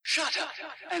Shut up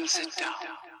and sit down.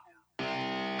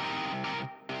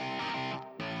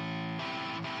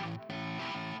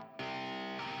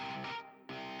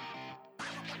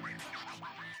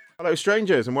 Hello,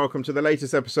 strangers, and welcome to the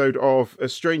latest episode of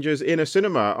Strangers in a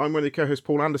Cinema. I'm one of the co-hosts,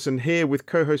 Paul Anderson, here with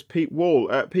co-host Pete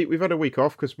Wall. Pete, we've had a week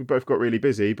off because we both got really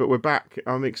busy, but we're back.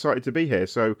 I'm excited to be here,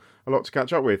 so a lot to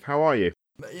catch up with. How are you?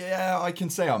 Yeah, I can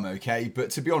say I'm okay,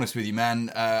 but to be honest with you,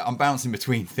 man, I'm bouncing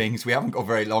between things. We haven't got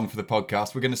very long for the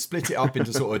podcast. We're going to split it up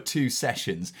into sort of two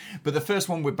sessions, but the first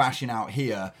one we're bashing out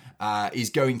here is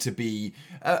going to be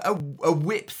a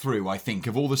whip through, I think,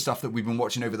 of all the stuff that we've been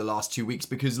watching over the last 2 weeks,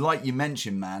 because like you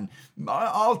mentioned, man,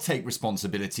 I'll take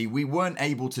responsibility. We weren't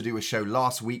able to do a show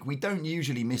last week. We don't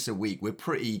usually miss a week. We're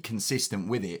pretty consistent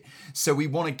with it. So we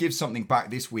want to give something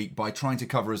back this week by trying to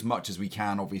cover as much as we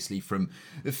can, obviously, from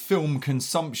film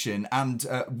consumption. And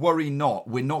worry not,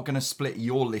 we're not going to split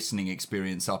your listening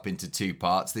experience up into two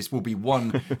parts. This will be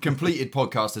one completed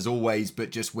podcast as always,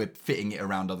 but just we're fitting it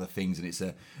around other things, and it's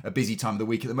a busy time of the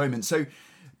week at the moment. So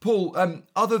Paul,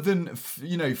 other than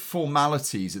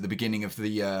formalities at the beginning of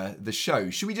the show,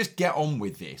 should we just get on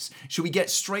with this? Should we get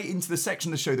straight into the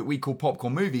section of the show that we call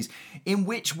Popcorn Movies, in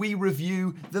which we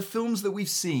review the films that we've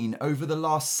seen over the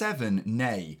last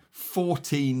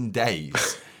 14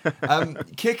 days?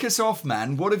 Kick us off,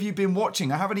 man. What have you been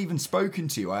watching? I haven't even spoken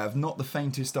to you. I have not the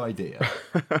faintest idea.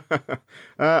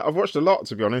 I've watched a lot,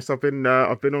 to be honest. I've been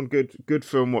on good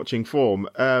film watching form.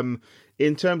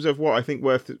 In terms of what I think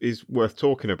is worth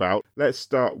talking about, let's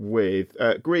start with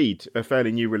Greed, a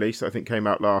fairly new release that I think came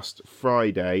out last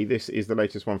Friday. This is the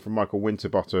latest one from Michael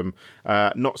Winterbottom,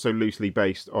 not so loosely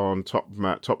based on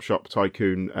Top Shop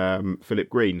tycoon Philip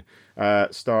Green,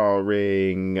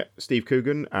 starring Steve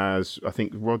Coogan as, I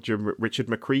think, Richard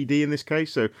McCready in this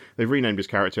case. So they've renamed his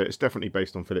character. It's definitely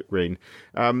based on Philip Green.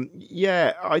 I'm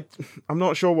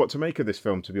not sure what to make of this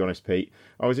film, to be honest, Pete.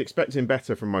 I was expecting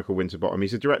better from Michael Winterbottom.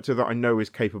 He's a director that I know is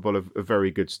capable of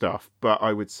very good stuff, but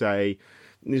I would say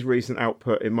his recent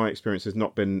output, in my experience, has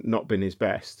not been his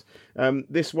best.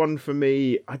 This one, for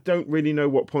me, I don't really know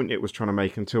what point it was trying to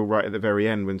make until right at the very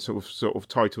end, when sort of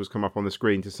titles come up on the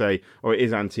screen to say, oh, it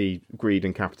is anti-greed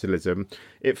and capitalism.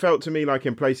 It felt to me like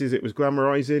in places it was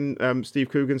glamorizing Steve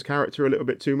Coogan's character a little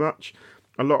bit too much.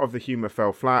 A lot of the humour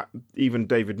fell flat. Even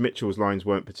David Mitchell's lines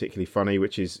weren't particularly funny,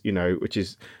 which is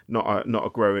not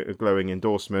a glowing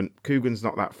endorsement. Coogan's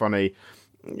not that funny.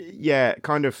 Yeah,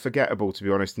 kind of forgettable, to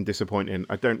be honest, and disappointing.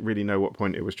 I don't really know what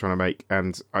point it was trying to make,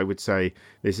 and I would say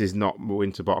this is not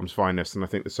Winterbottom's finest, and I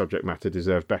think the subject matter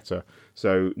deserved better.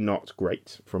 So not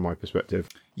great from my perspective.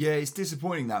 Yeah, it's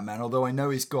disappointing, that, man, although I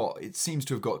know it seems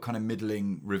to have got kind of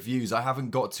middling reviews. I haven't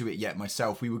got to it yet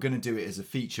myself. We were going to do it as a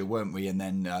feature, weren't we? And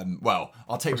then,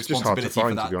 I'll take responsibility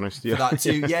for that, to be honest. Yeah. For that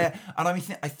too. Yeah, and I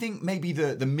think maybe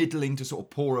the middling to sort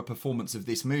of poorer performance of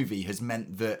this movie has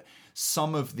meant that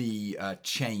some of the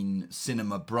chain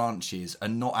cinema branches are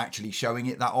not actually showing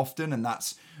it that often, and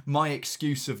that's my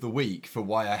excuse of the week for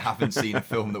why I haven't seen a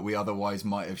film that we otherwise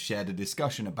might have shared a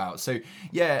discussion about. So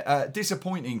yeah,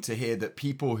 disappointing to hear that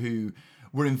people who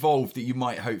were involved that you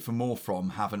might hope for more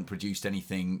from haven't produced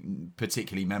anything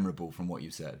particularly memorable from what you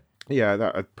said. Yeah,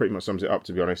 that pretty much sums it up,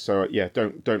 to be honest. So yeah,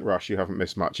 don't rush. You haven't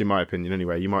missed much, in my opinion.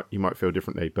 Anyway, you might feel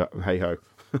differently, but hey ho.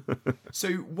 So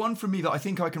one from me that I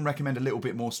think I can recommend a little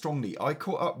bit more strongly. I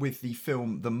caught up with the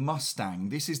film The Mustang.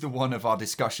 This is the one of our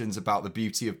discussions about the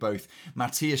beauty of both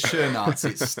Matthias Schoenaerts,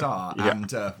 its star,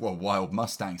 and wild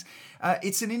Mustangs.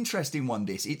 It's an interesting one,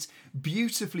 this. It's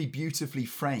beautifully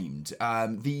framed.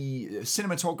 The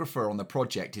cinematographer on the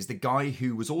project is the guy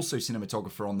who was also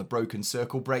cinematographer on The Broken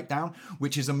Circle Breakdown,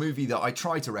 which is a movie that I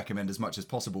try to recommend as much as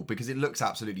possible because it looks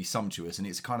absolutely sumptuous and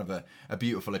it's kind of a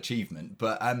beautiful achievement.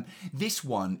 But this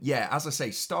one, yeah, as I say,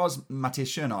 stars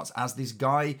Matthias Schoenaerts as this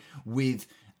guy with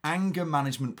anger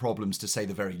management problems, to say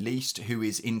the very least, who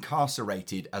is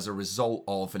incarcerated as a result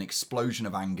of an explosion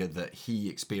of anger that he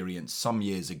experienced some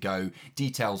years ago,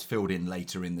 details filled in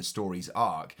later in the story's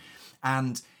arc.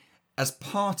 And as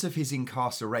part of his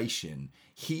incarceration,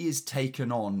 he is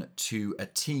taken on to a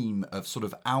team of sort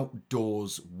of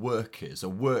outdoors workers, a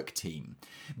work team,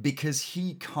 because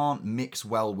he can't mix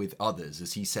well with others.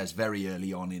 As he says very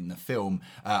early on in the film,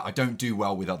 I don't do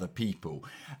well with other people.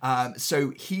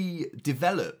 So he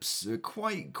develops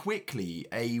quite quickly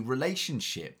a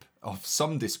relationship of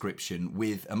some description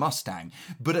with a Mustang,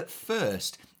 but at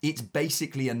first it's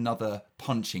basically another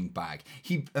punching bag.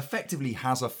 He effectively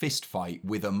has a fist fight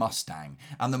with a Mustang,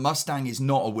 and the Mustang is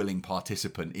not a willing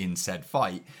participant in said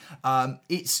fight.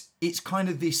 It's kind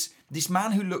of this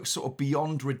man who looks sort of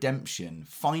beyond redemption,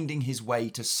 finding his way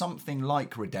to something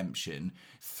like redemption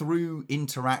through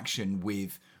interaction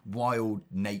with wild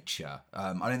nature.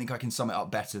 I don't think I can sum it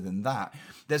up better than that.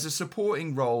 There's a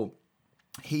supporting role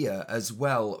here as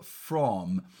well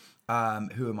from...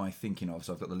 who am I thinking of?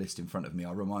 So I've got the list in front of me.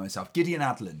 I'll remind myself. Gideon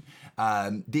Adlon.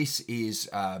 This is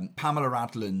Pamela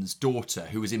Adlon's daughter,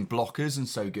 who was in Blockers and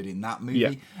so good in that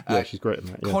movie. Yeah, she's great in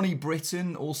that. Yeah. Connie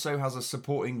Britton also has a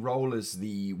supporting role as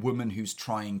the woman who's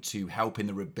trying to help in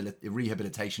the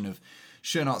rehabilitation of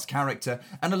Schoenhardt's character.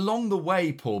 And along the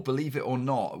way, Paul, believe it or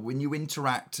not, when you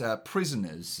interact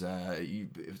prisoners,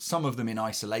 some of them in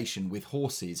isolation with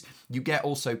horses, you get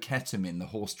also ketamine, the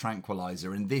horse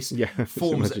tranquilizer, and this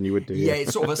forms you would do,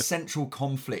 it's sort of a central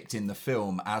conflict in the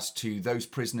film as to those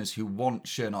prisoners who want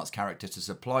Schoenhardt's character to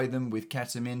supply them with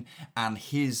ketamine and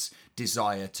his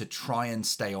desire to try and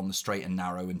stay on the straight and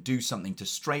narrow and do something to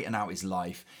straighten out his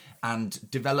life and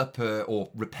develop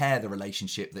or repair the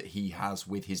relationship that he has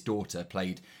with his daughter,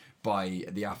 played by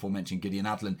the aforementioned Gideon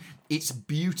Adlon. It's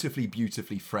beautifully,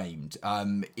 beautifully framed.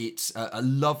 It's a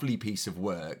lovely piece of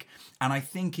work, and I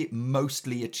think it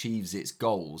mostly achieves its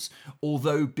goals.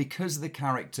 Although, because the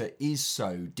character is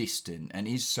so distant and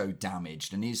is so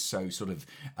damaged and is so sort of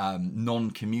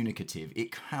non-communicative,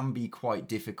 it can be quite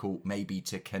difficult maybe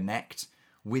to connect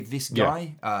with this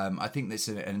guy. I think that's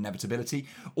an inevitability.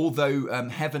 Although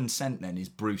Heaven Sent then is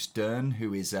Bruce Dern,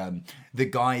 who is the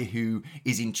guy who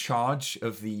is in charge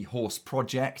of the horse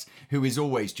project, who is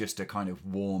always just a kind of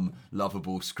warm,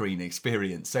 lovable screen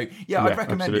experience. So yeah, I'd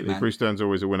recommend absolutely. it, man. Bruce Dern's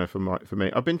always a winner for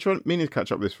me. I've been meaning to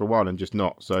catch up with this for a while and just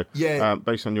not. So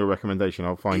based on your recommendation,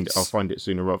 I'll find it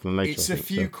sooner rather than later. It's a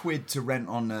few quid to rent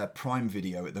on Prime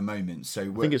Video at the moment. So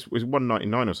I think it's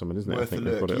 $1.99 or something, isn't it? Worth I think a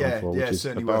look. got it on for, which is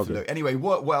certainly a worth a bargain. look. Anyway,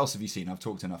 what else have you seen? I've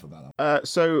talked enough about that.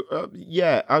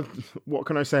 What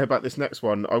can I say about this next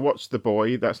one? I watched The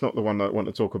Boy. That's not the one that I want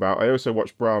to talk about. I also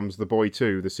watched Brahms The Boy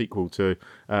 2, the sequel to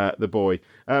The Boy.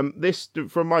 This,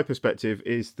 from my perspective,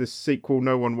 is the sequel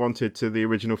no one wanted to the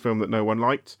original film that no one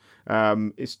liked.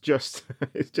 It's just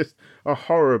a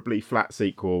horribly flat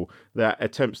sequel that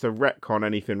attempts to retcon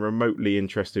anything remotely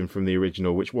interesting from the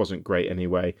original, which wasn't great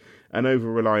anyway. An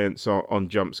over-reliance on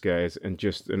jump scares and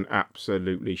just an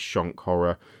absolutely shonk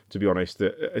horror, to be honest.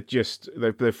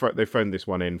 They've phoned this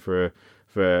one in for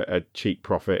a cheap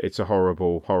profit. It's a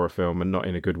horrible horror film, and not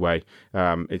in a good way.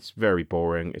 It's very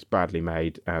boring, it's badly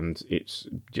made, and it's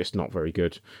just not very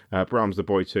good. Brahms The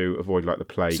Boy 2, avoid like the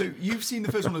plague. So you've seen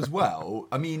the first one as well.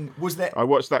 I mean, was there... I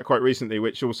watched that quite recently,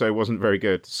 which also wasn't very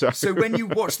good. So when you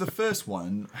watched the first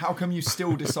one, how come you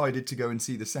still decided to go and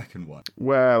see the second one?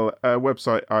 Well, a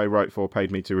website I write for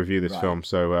paid me to review this film,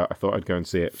 so I thought I'd go and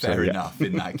see it. Fair enough,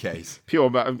 in that case.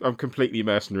 I'm completely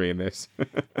mercenary in this.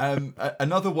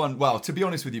 Another one, well, to be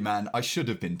honest with you, man, I should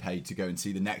have been paid to go and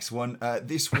see the next one.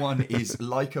 This one is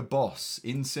Like a Boss,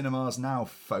 in cinemas now,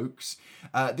 folks.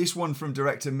 This one from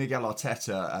director Miguel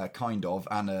Arteta,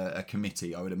 and a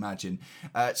committee, I would imagine.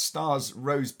 Stars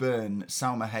Rose Byrne,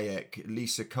 Salma Hayek,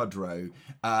 Lisa Kudrow,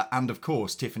 and of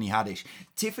course, Tiffany Haddish.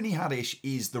 Tiffany Haddish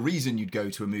is the reason you'd go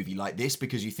to a movie like this,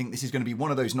 because you think this is going to be one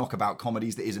of those knockabout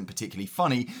comedies that isn't particularly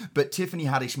funny, but Tiffany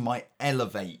Haddish might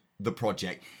elevate the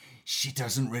project. She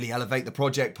doesn't really elevate the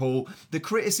project, Paul. The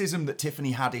criticism that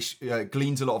Tiffany Haddish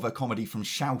gleans a lot of her comedy from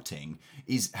shouting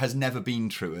has never been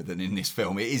truer than in this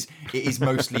film. It is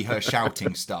mostly her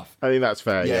shouting stuff. I think that's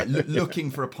fair. Yeah, looking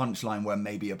for a punchline where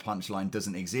maybe a punchline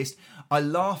doesn't exist. I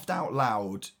laughed out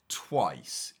loud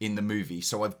twice in the movie,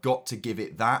 so I've got to give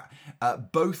it that.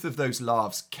 Both of those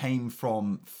laughs came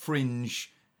from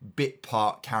fringe bit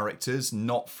part characters,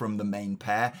 not from the main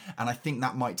pair, and I think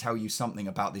that might tell you something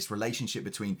about this relationship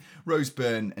between Rose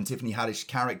Byrne and Tiffany Haddish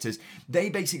characters.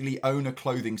 They basically own a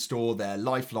clothing store, they're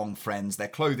lifelong friends, their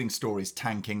clothing store is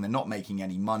tanking, they're not making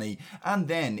any money, and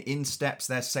then in steps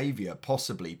their saviour,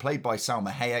 possibly, played by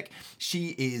Salma Hayek. She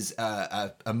is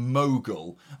a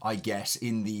mogul, I guess,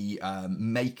 in the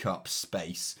makeup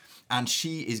space, and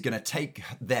she is going to take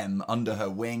them under her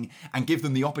wing and give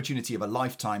them the opportunity of a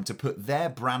lifetime to put their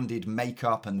branded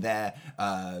makeup and their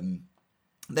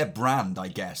brand, I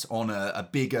guess, on a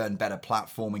bigger and better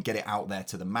platform and get it out there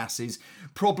to the masses.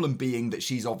 Problem being that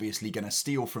she's obviously going to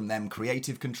steal from them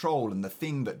creative control and the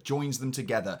thing that joins them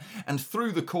together. And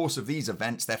through the course of these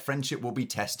events, their friendship will be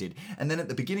tested. And then at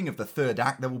the beginning of the third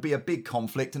act, there will be a big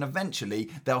conflict and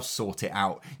eventually they'll sort it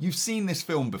out. You've seen this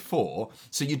film before,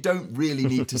 so you don't really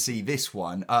need to see this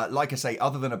one. Like I say,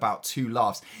 other than about 2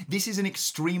 laughs, this is an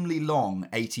extremely long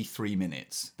 83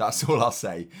 minutes. That's all I'll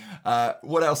say.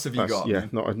 What else have you got? Yeah,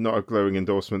 man? not a glowing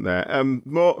endorsement there.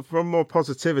 More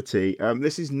positivity.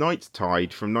 This is Night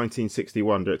Tide from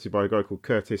 1961, directed by a guy called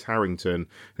Curtis Harrington,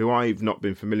 who I've not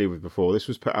been familiar with before. This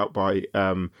was put out by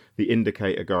the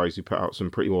Indicator guys, who put out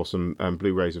some pretty awesome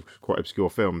Blu-rays of quite obscure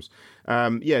films.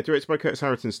 Directed by Curtis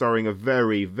Harrington, starring a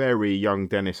very, very young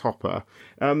Dennis Hopper.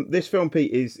 This film,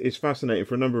 Pete, is fascinating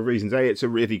for a number of reasons. It's a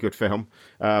really good film.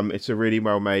 It's a really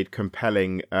well-made,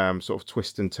 compelling sort of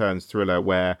twist and turns thriller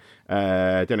where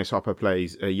Dennis Hopper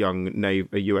plays a young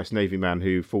a US Navy man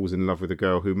who falls in love with a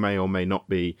girl who may or may not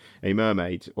be a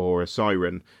mermaid or a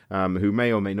siren, who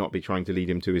may or may not be trying to lead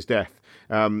him to his death.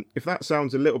 If that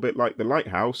sounds a little bit like The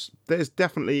Lighthouse, there's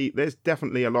definitely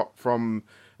a lot from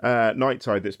Night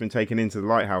Tide that's been taken into The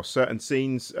Lighthouse. Certain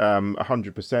scenes,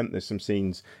 100%. There's some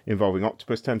scenes involving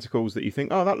octopus tentacles that you think,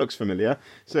 oh, that looks familiar.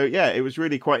 So yeah, it was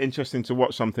really quite interesting to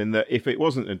watch something that, if it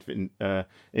wasn't,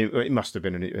 it must have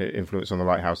been an influence on The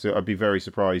Lighthouse. I'd be very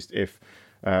surprised if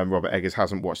Robert Eggers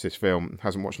hasn't watched this film,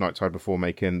 hasn't watched Night Tide before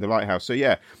making The Lighthouse. So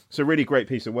yeah, it's a really great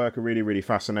piece of work, a really, really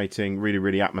fascinating, really,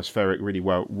 really atmospheric, really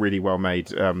well made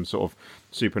sort of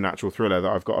supernatural thriller that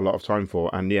I've got a lot of time for.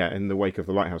 And yeah, in the wake of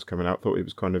The Lighthouse coming out, thought it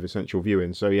was kind of essential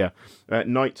viewing. So yeah,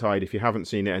 Night Tide, if you haven't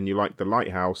seen it and you like The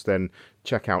Lighthouse, then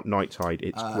check out Night Tide.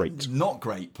 It's great. Not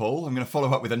great, Paul. I'm going to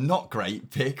follow up with a not great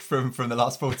pick from the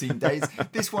last 14 days.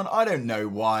 This one, I don't know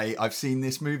why I've seen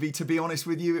this movie. To be honest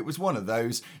with you, it was one of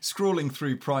those scrolling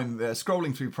through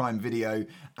Prime Video,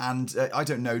 and I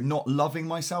don't know, not loving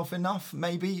myself enough.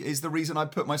 Maybe is the reason I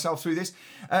put myself through this.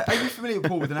 Are you familiar,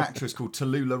 Paul, with an actress called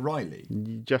Tallulah Riley?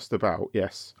 Just about,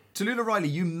 yes. Tallulah Riley,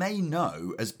 you may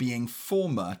know as being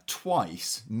former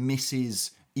twice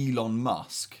Mrs. Elon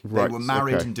Musk. They were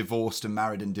married and divorced and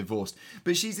married and divorced.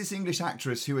 But she's this English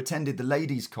actress who attended the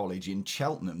Ladies' College in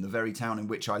Cheltenham, the very town in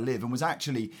which I live, and was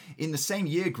actually in the same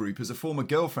year group as a former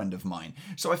girlfriend of mine.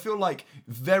 So I feel like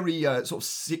very sort of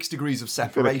 6 degrees of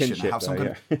separation. Have some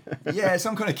kind of,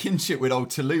 some kind of kinship with old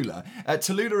Tallulah.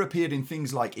 Tallulah appeared in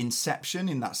things like Inception,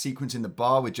 in that sequence in the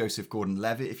bar with Joseph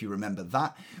Gordon-Levitt, if you remember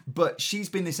that. But she's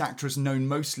been this actress known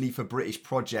mostly for British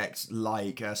projects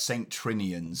like St.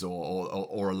 Trinian's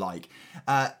or alike.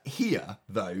 Here,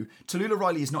 though, Tallulah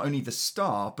Riley is not only the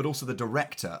star, but also the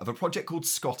director of a project called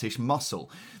Scottish Mussel.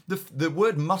 The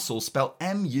word Mussel spelled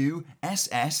Mussel.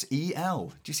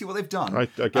 Do you see what they've done? I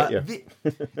get you.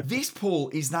 This, Paul,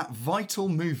 is that vital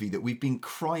movie that we've been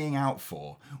crying out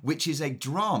for, which is a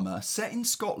drama set in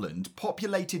Scotland,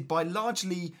 populated by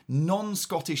largely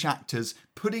non-Scottish actors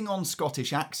putting on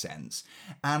Scottish accents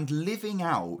and living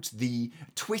out the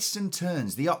twists and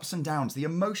turns, the ups and downs, the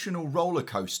emotional roller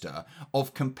coaster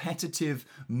of competitive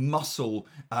mussel,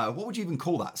 what would you even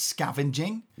call that?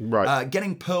 Scavenging? Right.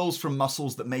 Getting pearls from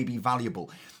mussels that may be valuable.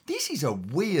 This is a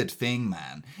weird thing,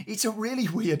 man. It's a really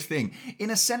weird thing. In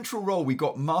a central role, we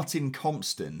got Martin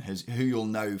Compston, who you'll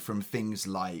know from things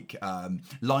like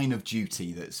Line of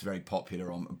Duty, that's very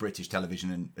popular on British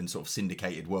television and sort of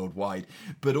syndicated worldwide,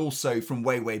 but also from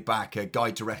way back, A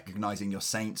Guide to Recognising Your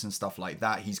Saints and stuff like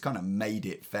that. He's kind of made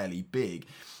it fairly big.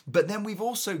 But then we've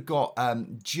also got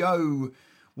Joe,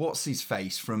 what's his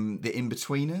face, from The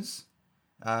In-Betweeners?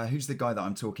 Who's the guy that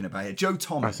I'm talking about here? Joe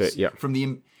Thomas. That's it, yeah. From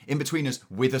The In-Betweeners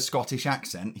with a Scottish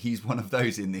accent. He's one of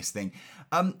those in this thing.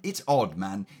 It's odd,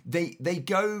 man. They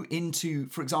go into,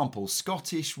 for example,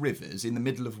 Scottish rivers in the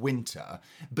middle of winter,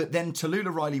 but then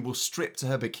Tallulah Riley will strip to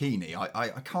her bikini. I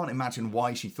can't imagine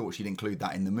why she thought she'd include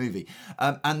that in the movie.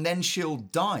 And then she'll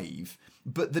dive,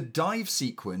 but the dive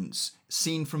sequence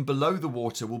seen from below the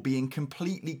water will be in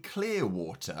completely clear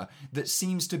water that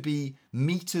seems to be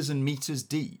meters and meters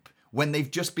deep, when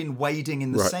they've just been wading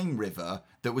in the same river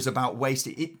that was about waist.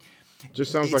 It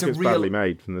just sounds like it's badly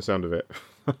made from the sound of it.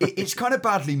 It's kind of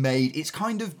badly made. It's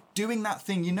kind of doing that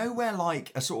thing, you know, where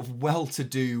like a sort of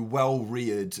well-to-do,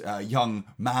 well-reared young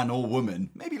man or woman,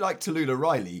 maybe like Tallulah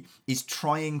Riley, is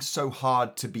trying so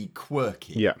hard to be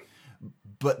quirky. Yeah.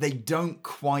 But they don't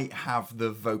quite have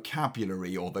the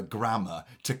vocabulary or the grammar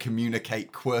to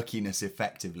communicate quirkiness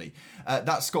effectively.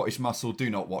 That Scottish Mussel, do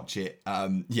not watch it.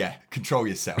 Control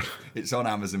yourself. It's on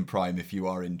Amazon Prime if you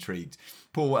are intrigued.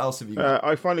 Paul, what else have you got?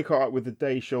 I finally caught up with The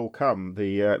Day Shall Come,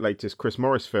 the latest Chris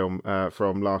Morris film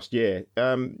from last year.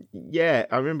 I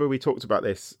remember we talked about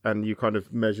this and you kind of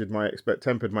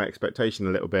tempered my expectation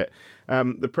a little bit.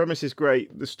 The premise is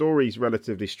great, the story's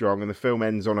relatively strong, and the film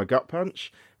ends on a gut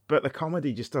punch. but the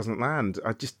comedy just doesn't land.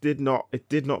 It did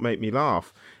not make me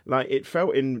laugh. Like, it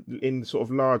felt in sort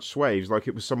of large swathes like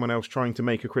it was someone else trying to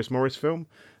make a Chris Morris film.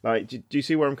 Like, do you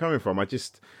see where I'm coming from?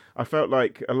 I felt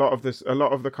like a lot of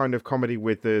the kind of comedy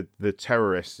with the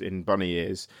terrorists in Bunny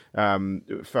Ears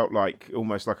felt like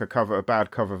almost like a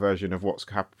bad cover version of what's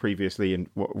happened previously in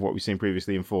what we've seen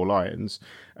previously in Four Lions.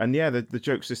 And yeah, the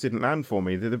jokes just didn't land for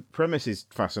me. The premise is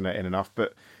fascinating enough,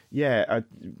 but yeah,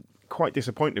 quite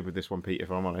disappointed with this one, Pete, if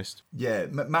I'm honest. Yeah,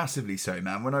 massively so,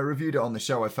 man. When I reviewed it on the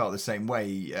show, I felt the same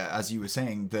way, as you were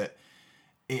saying, that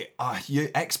your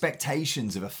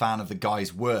expectations of a fan of the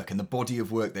guy's work and the body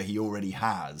of work that he already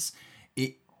has,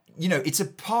 it's a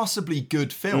passably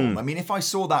good film. I mean, if I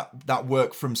saw that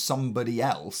work from somebody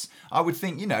else, I would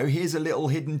think, here's a little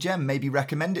hidden gem, maybe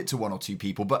recommend it to one or two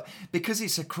people. But because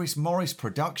it's a Chris Morris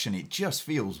production, it just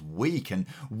feels weak and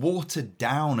watered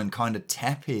down and kind of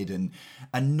tepid and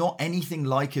not anything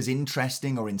like as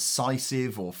interesting or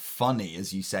incisive or funny,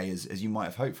 as you say, as you might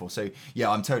have hoped for. So, yeah,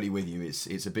 I'm totally with you.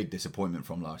 It's a big disappointment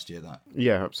from last year, that.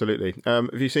 Yeah, absolutely. Have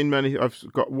you seen many? I've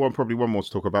got probably one more to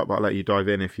talk about, but I'll let you dive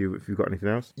in if you've got anything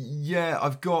else. Yeah,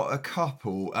 I've got a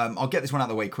couple. I'll get this one out of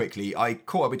the way quickly. I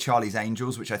caught up with Charlie's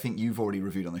Angels, which I think you've already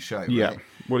reviewed on the show. Yeah. Right?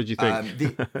 What did you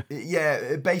think?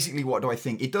 Basically, what do I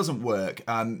think? It doesn't work.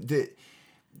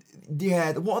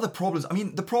 What are the problems? I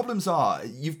mean, the problems are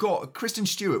you've got Kristen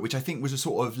Stewart, which I think was a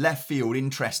sort of left field,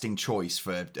 interesting choice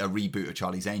for a reboot of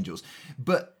Charlie's Angels.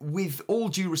 But with all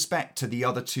due respect to the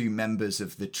other two members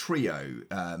of the trio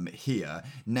here,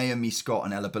 Naomi Scott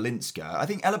and Ella Balinska, I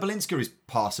think Ella Balinska is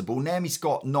passable. Naomi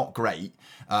Scott, not great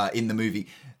in the movie.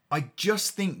 I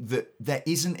just think that there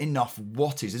isn't enough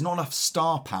there's not enough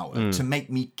star power to make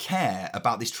me care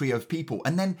about this trio of people.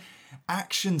 And then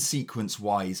action sequence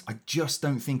wise, I just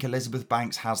don't think Elizabeth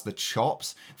Banks has the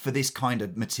chops for this kind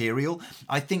of material.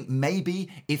 I think maybe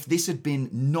if this had been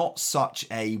not such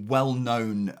a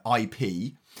well-known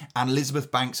IP and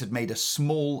Elizabeth Banks had made a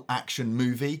small action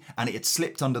movie and it had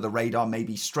slipped under the radar,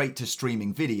 maybe straight to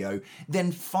streaming video,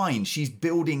 then fine, she's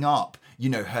building up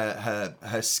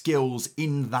her skills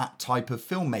in that type of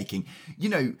filmmaking.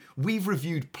 We've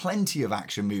reviewed plenty of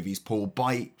action movies, Paul,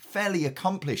 by fairly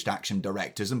accomplished action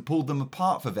directors and pulled them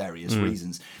apart for various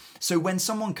reasons. So when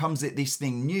someone comes at this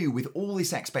thing new with all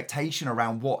this expectation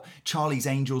around what Charlie's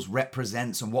Angels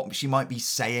represents and what she might be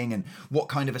saying and what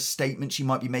kind of a statement she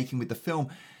might be making with the film,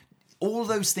 all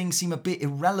those things seem a bit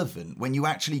irrelevant when you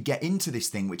actually get into this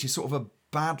thing, which is sort of a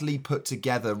badly put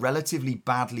together, relatively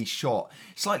badly shot,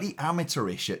 slightly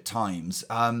amateurish at times,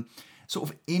 sort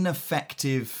of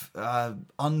ineffective,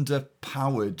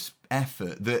 underpowered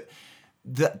effort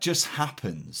that just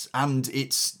happens, and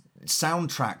it's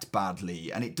soundtracked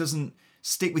badly, and it doesn't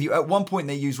stick with you. At one point,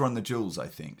 they use "Run the Jewels," I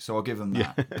think, so I'll give them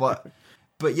that. Yeah.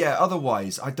 But yeah,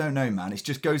 otherwise, I don't know, man. It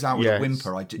just goes out with a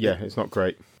whimper. It's not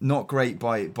great. Not great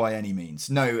by any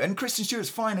means. No, and Kristen Stewart's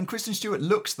fine, and Kristen Stewart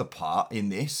looks the part in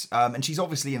this, and she's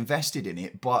obviously invested in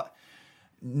it, but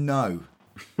no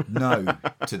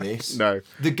to this. No.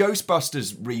 The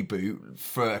Ghostbusters reboot,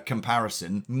 for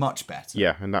comparison, much better.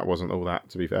 Yeah, and that wasn't all that,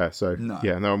 to be fair. So,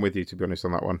 I'm with you, to be honest,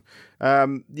 on that one.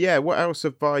 What else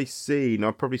have I seen?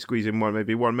 I'll probably squeeze in one,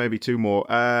 maybe two more.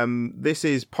 This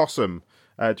is Possum.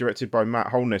 Directed by Matt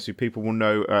Holness, who people will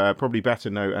know, probably better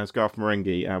know as Garth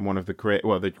Marenghi, one of the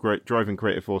great driving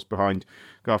creative force behind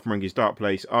Garth Marenghi's Dark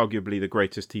Place, arguably the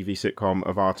greatest TV sitcom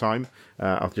of our time.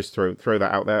 I'll just throw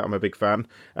that out there. I'm a big fan.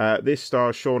 This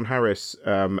stars Sean Harris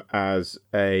as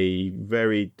a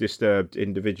very disturbed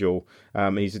individual.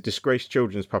 He's a disgraced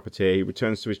children's puppeteer. He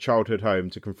returns to his childhood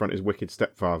home to confront his wicked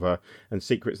stepfather and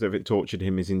secrets that have tortured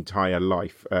him his entire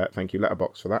life. Thank you,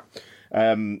 Letterboxd, for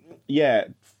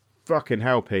that. Fucking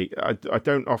hell, Pete. I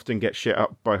don't often get shit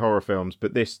up by horror films,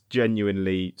 but this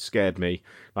genuinely scared me.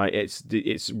 Like,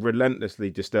 it's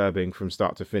relentlessly disturbing from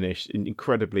start to finish,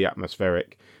 incredibly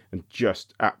atmospheric, and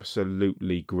just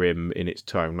absolutely grim in its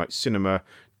tone. Like, cinema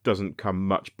doesn't come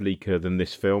much bleaker than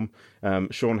this film.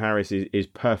 Sean Harris is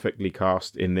perfectly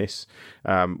cast in this,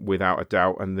 without a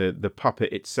doubt, and the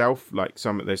puppet itself,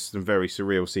 there's some very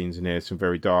surreal scenes in here, some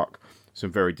very dark, some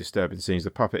very disturbing scenes.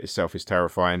 The puppet itself is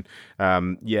terrifying.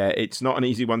 It's not an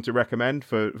easy one to recommend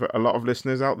for a lot of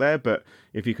listeners out there, but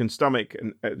if you can stomach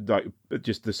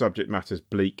just the subject matter's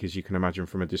bleak, as you can imagine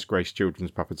from a disgraced children's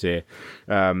puppeteer,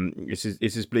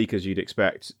 it's as bleak as you'd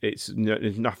expect. It's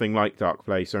nothing like Dark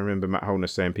Place. I remember Matt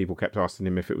Holness saying people kept asking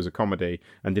him if it was a comedy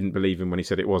and didn't believe him when he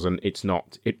said it wasn't. It's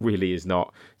not. It really is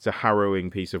not. It's a harrowing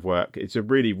piece of work. It's a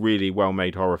really, really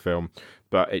well-made horror film,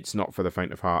 but it's not for the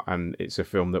faint of heart, and it's a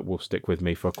film that will stick with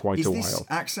me for quite a while. Is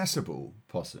this accessible,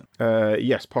 Possum?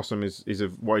 Yes, Possum is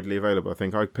widely available. I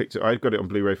think I got it on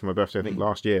Blu-ray for my birthday, I think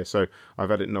last year, so I've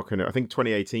had it knocking it. I think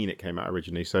 2018 it came out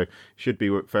originally, so it should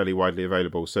be fairly widely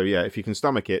available. So yeah, if you can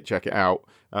stomach it, check it out.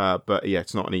 But yeah,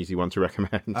 it's not an easy one to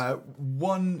recommend.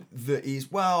 One that is,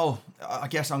 well, I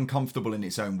guess uncomfortable in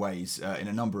its own ways, in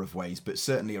a number of ways, but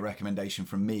certainly a recommendation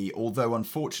from me, although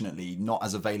unfortunately not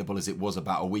as available as it was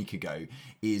about a week ago,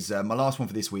 is my last one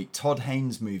for this week, Todd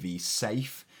Haynes' movie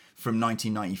Safe from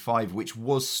 1995, which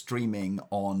was streaming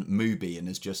on Mubi and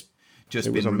has just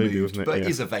been removed, Mubi, wasn't it? but yeah.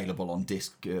 is available on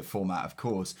disc format, of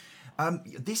course.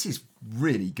 This is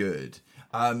really good.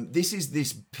 This is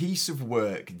this piece of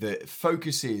work that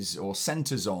focuses or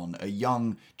centres on a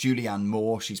young Julianne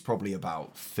Moore. She's probably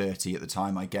about 30 at the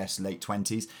time, I guess, late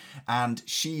 20s. And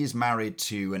she is married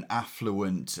to an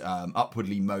affluent,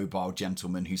 upwardly mobile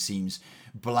gentleman who seems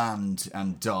bland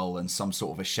and dull and some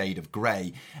sort of a shade of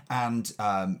grey. And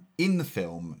in the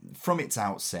film, from its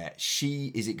outset,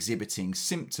 she is exhibiting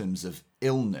symptoms of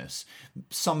illness,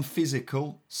 some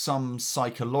physical, some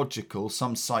psychological,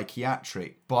 some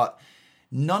psychiatric, but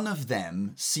none of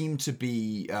them seem to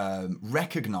be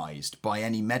recognised by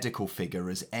any medical figure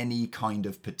as any kind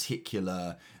of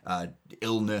particular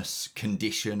illness,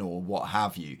 condition, or what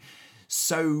have you.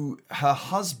 So her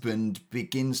husband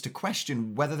begins to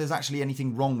question whether there's actually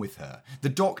anything wrong with her. The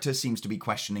doctor seems to be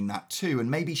questioning that too,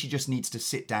 and maybe she just needs to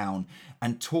sit down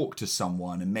and talk to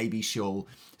someone, and maybe she'll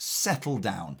settle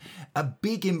down. A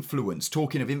big influence,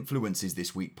 talking of influences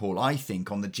this week, Paul, I think,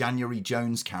 on the January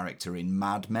Jones character in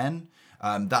Mad Men.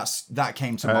 That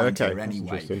came to mind here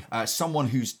anyway. Someone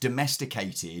who's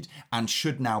domesticated and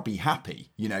should now be happy.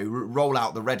 You know, roll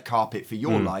out the red carpet for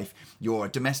your life. You're a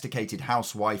domesticated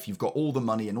housewife. You've got all the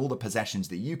money and all the possessions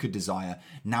that you could desire.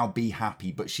 Now be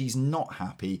happy. But she's not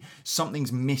happy.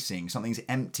 Something's missing. Something's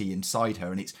empty inside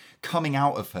her, and it's coming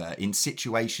out of her in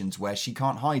situations where she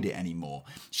can't hide it anymore.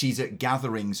 She's at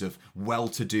gatherings of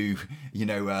well-to-do,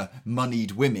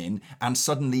 moneyed women, and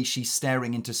suddenly she's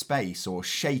staring into space or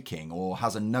shaking or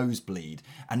has a nosebleed,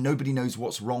 and nobody knows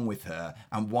what's wrong with her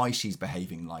and why she's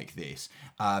behaving like this.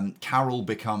 Carol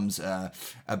becomes a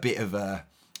bit of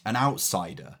an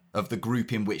outsider of the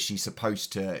group in which she's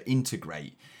supposed to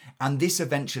integrate, and this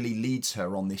eventually leads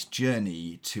her on this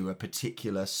journey to a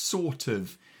particular sort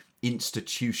of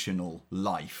institutional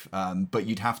life, but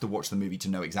you'd have to watch the movie to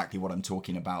know exactly what I'm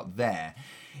talking about there.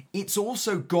 It's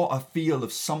also got a feel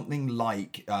of something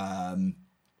like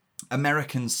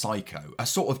American Psycho, a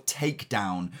sort of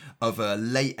takedown of a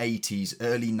late 80s,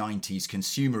 early 90s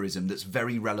consumerism that's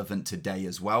very relevant today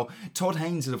as well. Todd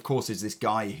Haynes, of course, is this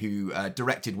guy who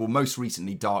directed, most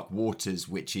recently Dark Waters,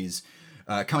 which is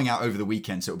coming out over the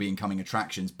weekend, so it'll be in coming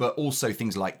attractions, but also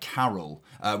things like Carol,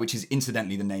 which is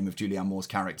incidentally the name of Julianne Moore's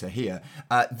character here.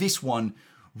 This one,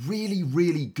 really,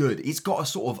 really good. It's got a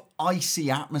sort of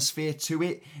icy atmosphere to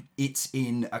it. It's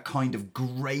in a kind of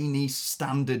grainy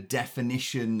standard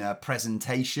definition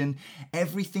presentation.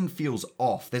 Everything feels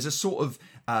off. There's a sort of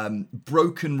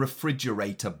broken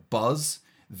refrigerator buzz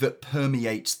that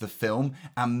permeates the film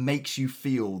and makes you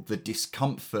feel the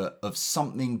discomfort of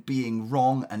something being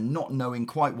wrong and not knowing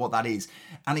quite what that is.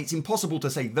 And it's impossible to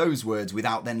say those words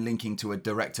without then linking to a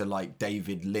director like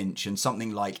David Lynch and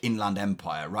something like Inland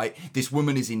Empire, right? This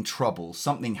woman is in trouble.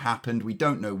 Something happened. We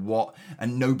don't know what,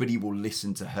 and nobody will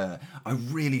listen to her. I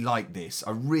really like this.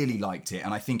 I really liked it.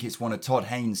 And I think it's one of Todd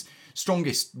Haynes'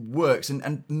 strongest works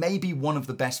and maybe one of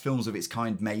the best films of its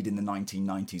kind made in the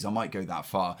 1990s. I might go that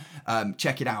far.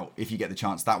 Check it out if you get the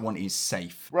chance. That one is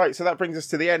Safe. Right, so that brings us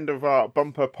to the end of our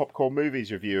bumper popcorn movies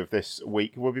review of this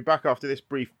week. We'll be back after this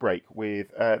brief break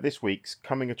with this week's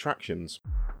coming attractions.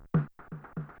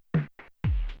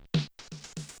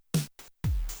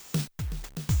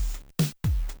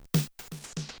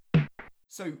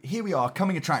 So here we are,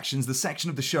 Coming Attractions, the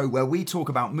section of the show where we talk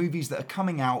about movies that are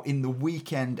coming out in the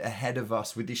weekend ahead of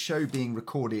us, with this show being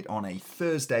recorded on a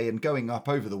Thursday and going up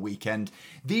over the weekend.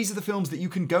 These are the films that you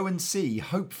can go and see,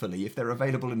 hopefully, if they're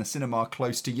available in a cinema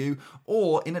close to you,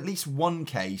 or in at least one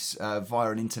case via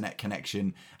an internet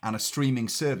connection and a streaming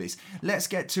service. Let's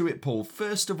get to it, Paul.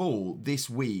 First of all, this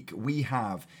week we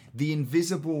have The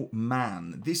Invisible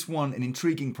Man. This one, an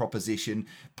intriguing proposition,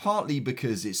 partly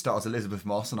because it stars Elizabeth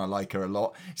Moss and I like her a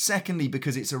lot. Secondly,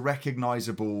 because it's a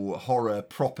recognisable horror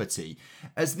property.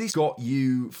 Has this got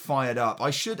you fired up? I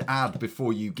should add,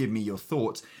 before you give me your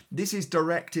thoughts, this is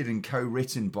directed and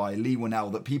co-written by Leigh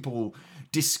Whannell, that people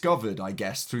discovered, I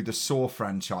guess, through the Saw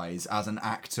franchise as an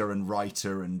actor and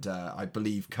writer and I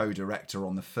believe co-director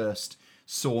on the first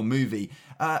Saw movie.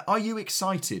 Are you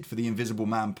excited for The Invisible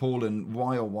Man, Paul, and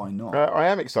why or why not? I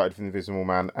am excited for The Invisible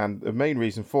Man, and the main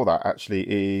reason for that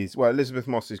actually is, well, Elizabeth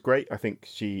Moss is great. I think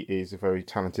she is a very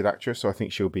talented actress, so I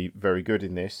think she'll be very good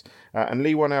in this. And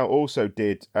Lee Whannell also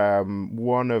did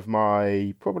one of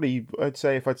my, probably, I'd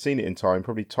say if I'd seen it in time,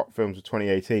 probably top films of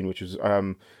 2018, which was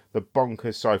the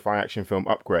bonkers sci-fi action film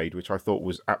Upgrade, which I thought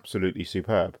was absolutely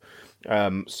superb.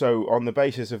 So on the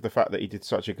basis of the fact that he did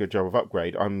such a good job of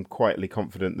Upgrade, I'm quietly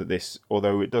confident that this,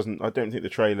 although I don't think the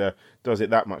trailer does it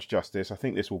that much justice, I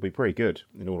think this will be pretty good,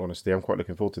 in all honesty. I'm quite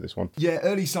looking forward to this one. Yeah,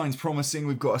 early signs promising.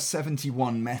 We've got a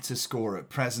 71 Metascore at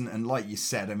present, and like you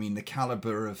said, I mean, the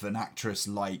calibre of an actress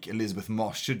like Elizabeth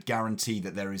Moss should guarantee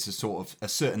that there is a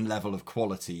certain level of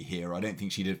quality here. I don't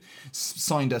think she'd have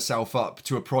signed herself up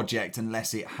to a project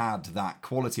unless it had that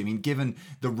quality. I mean, given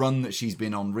the run that she's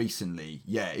been on recently,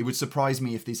 yeah, it would surprise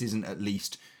me if this isn't at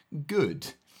least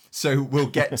good. So we'll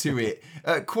get to it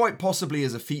quite possibly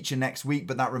as a feature next week,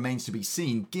 but that remains to be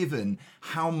seen given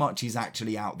how much is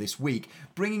actually out this week.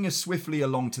 Bringing us swiftly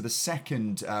along to the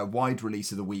second wide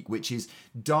release of the week, which is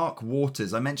Dark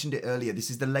Waters. I mentioned it earlier. This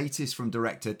is the latest from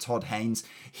director Todd Haynes.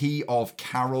 He of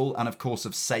Carol and of course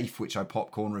of Safe, which I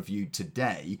popcorn reviewed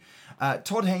today.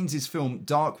 Todd Haynes' film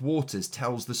Dark Waters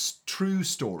tells the true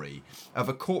story of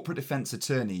a corporate defense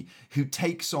attorney who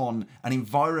takes on an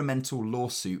environmental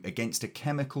lawsuit against a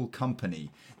chemical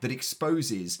company that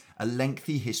exposes a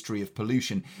lengthy history of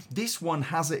pollution. This one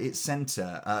has at its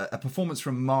centre a performance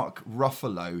from Mark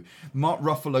Ruffalo. Mark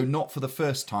Ruffalo, not for the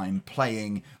first time,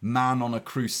 playing man on a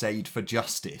crusade for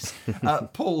justice.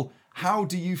 Paul, how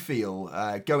do you feel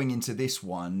going into this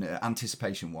one,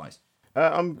 anticipation-wise?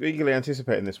 I'm eagerly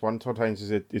anticipating this one. Todd Haynes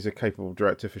is a capable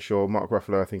director for sure. Mark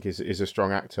Ruffalo, I think, is a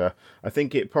strong actor. I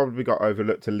think it probably got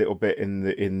overlooked a little bit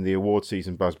in the award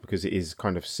season buzz because it is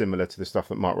kind of similar to the stuff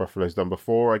that Mark Ruffalo's done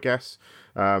before, I guess.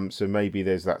 So maybe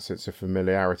there's that sense of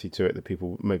familiarity to it that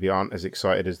people maybe aren't as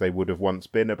excited as they would have once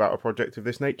been about a project of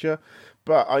this nature.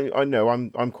 But I know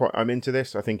I'm into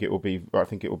this. I think it will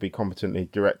be competently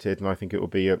directed, and I think it will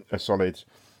be a solid,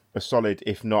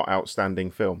 if not outstanding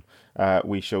film.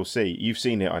 We shall see. You've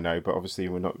seen it, I know, but obviously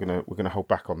we're gonna hold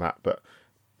back on that. But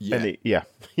yeah.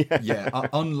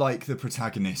 Unlike the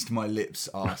protagonist, my lips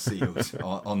are sealed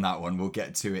on that one. We'll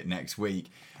get to it next week.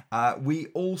 We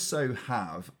also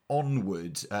have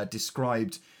Onward,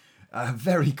 described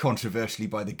very controversially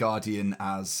by The Guardian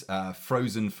as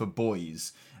Frozen for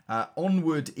boys.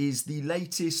 Onward is the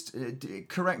latest.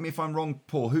 Correct me if I'm wrong,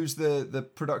 Paul. Who's the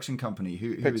production company?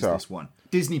 Who is this one?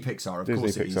 Disney Pixar, of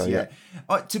course it is. Yeah.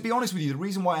 To be honest with you, the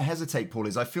reason why I hesitate, Paul,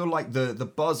 is I feel like the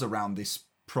buzz around this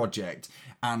project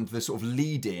and the sort of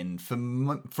lead-in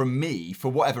from me,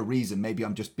 for whatever reason, maybe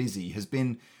I'm just busy, has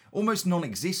been almost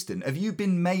non-existent. Have you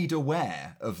been made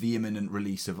aware of the imminent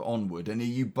release of Onward, and are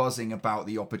you buzzing about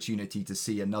the opportunity to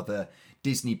see another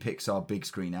Disney Pixar big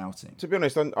screen outing? To be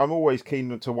honest, I'm always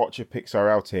keen to watch a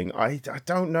Pixar outing. I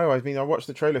don't know. I mean, I watched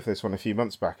the trailer for this one a few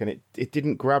months back, and it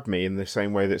didn't grab me in the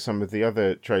same way that some of the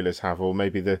other trailers have, or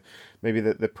maybe the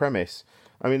premise.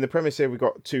 I mean, the premise here, we've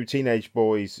got two teenage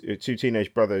brothers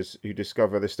who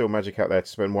discover there's still magic out there to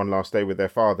spend one last day with their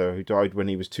father who died when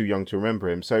he was too young to remember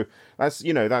him. So that's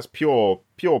pure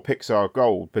Pixar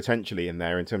gold potentially in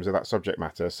there in terms of that subject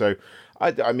matter. So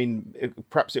I mean,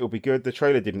 perhaps it'll be good. The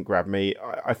trailer didn't grab me.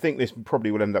 I think this probably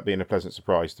will end up being a pleasant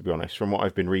surprise, to be honest. From what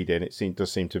I've been reading,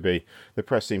 does seem to be, the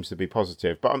press seems to be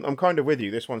positive. But I'm kind of with you.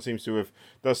 This one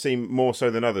does seem more so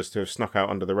than others to have snuck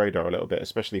out under the radar a little bit,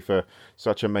 especially for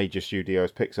such a major studio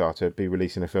as Pixar to be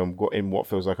releasing a film in what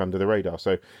feels like under the radar.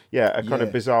 So yeah, a kind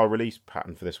of bizarre release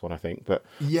pattern for this one, I think. But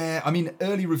yeah, I mean,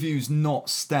 early reviews not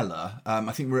stellar.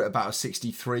 I think we're at about a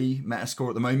 63 Metascore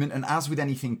at the moment. And as with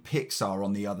anything Pixar,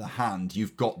 on the other hand,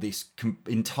 you've got this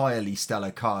entirely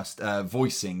stellar cast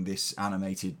voicing this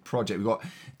animated project. We've got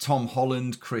Tom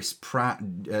Holland, Chris Pratt,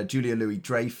 Julia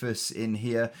Louis-Dreyfus in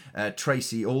here,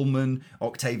 Tracy Ullman,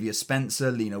 Octavia Spencer,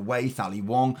 Lena Waithe, Ali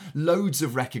Wong. Loads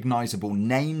of recognisable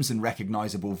names and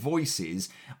recognisable voices.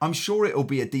 I'm sure it'll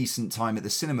be a decent time at the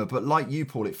cinema, but like you,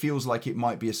 Paul, it feels like it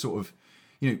might be a sort of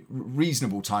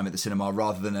reasonable time at the cinema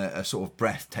rather than a sort of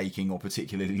breathtaking or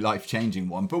particularly life-changing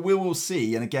one. But we will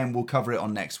see, and again, we'll cover it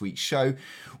on next week's show.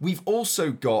 We've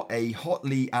also got a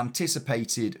hotly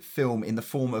anticipated film in the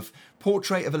form of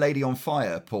Portrait of a Lady on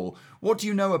Fire, Paul. What do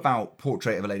you know about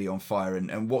Portrait of a Lady on Fire,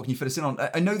 and what can you fill us in on?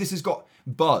 I know this has got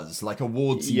buzz, like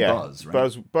awardsy buzz,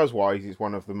 right? Buzz-wise, it's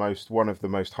one of the most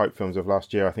hyped films of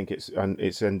last year. I think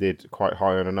it's ended quite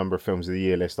high on a number of films of the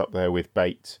year list, up there with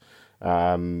Bait,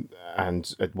 and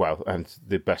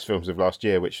the best films of last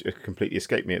year, which completely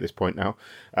escaped me at this point now.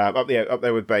 Up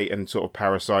there with Bait and sort of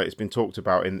Parasite. It's been talked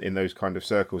about in those kind of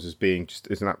circles as being just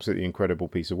as an absolutely incredible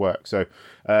piece of work. So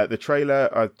the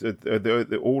trailer,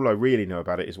 all I really know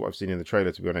about it is what I've seen in the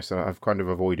trailer, to be honest. And I've kind of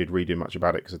avoided reading much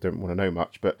about it because I don't want to know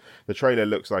much. But the trailer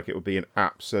looks like it will be an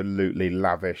absolutely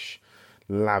lavish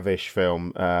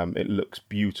film. It looks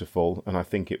beautiful, and I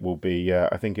think it will be a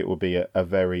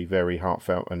very, very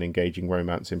heartfelt and engaging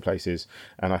romance in places,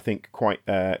 and I think quite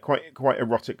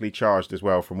erotically charged as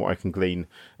well, from what I can glean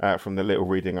from the little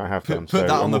reading I have done. Put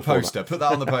that on the poster. Put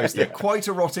that on the poster. Quite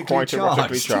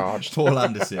erotically charged. Paul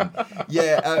Anderson.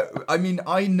 Yeah, I mean,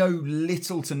 I know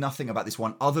little to nothing about this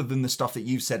one other than the stuff that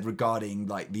you've said regarding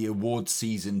like the award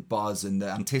season buzz and the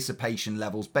anticipation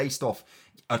levels based off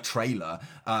a trailer,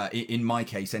 in my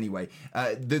case anyway.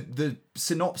 The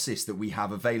synopsis that we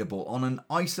have available: on an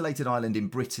isolated island in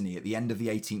Brittany at the end of the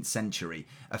 18th century,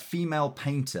 a female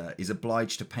painter is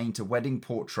obliged to paint a wedding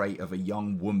portrait of a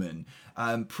young woman.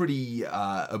 Pretty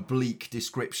oblique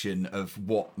description of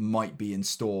what might be in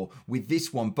store with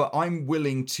this one, but I'm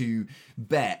willing to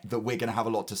bet that we're going to have a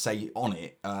lot to say on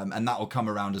it, and that will come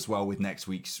around as well with next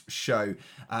week's show.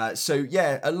 So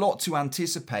yeah, a lot to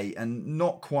anticipate and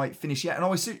not quite finished yet. And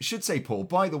I should say, Paul,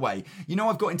 by the way, you know,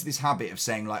 I've got into this habit of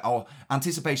saying like, oh,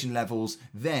 anticipation levels,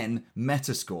 then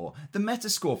Metascore. The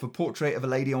Metascore for Portrait of a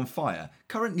Lady on Fire,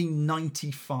 currently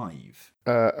 95.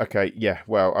 Okay, yeah.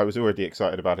 Well, I was already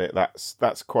excited about it.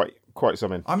 That's quite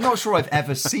something. I'm not sure I've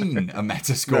ever seen a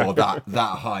Metascore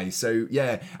that high. So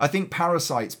yeah, I think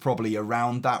Parasite's probably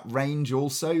around that range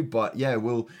also. But yeah,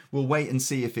 we'll wait and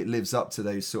see if it lives up to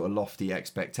those sort of lofty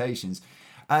expectations.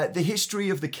 The History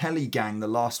of the Kelly Gang, the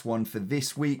last one for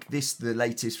this week. This, the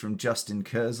latest from Justin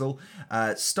Kurzel,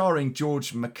 starring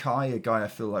George Mackay, a guy I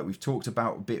feel like we've talked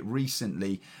about a bit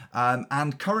recently,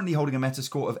 and currently holding a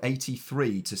Metascore of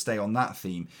 83 to stay on that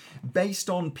theme. Based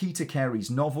on Peter Carey's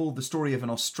novel, the story of an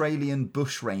Australian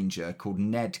bushranger called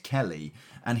Ned Kelly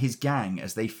and his gang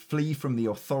as they flee from the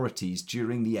authorities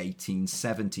during the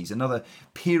 1870s. Another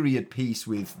period piece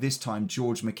with, this time,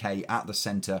 George Mackay at the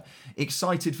centre.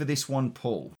 Excited for this one,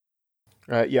 Paul?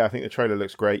 Yeah, I think the trailer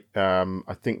looks great.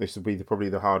 I think this will be probably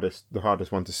the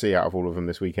hardest one to see out of all of them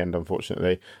this weekend,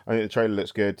 unfortunately. I think the trailer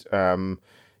looks good.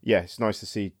 Yeah, it's nice to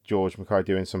see George Mackay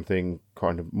doing something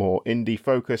kind of more indie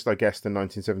focused, I guess, than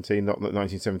 1917. Not that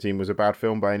 1917 was a bad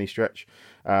film by any stretch,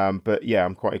 but yeah,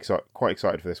 I'm quite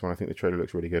excited for this one. I think the trailer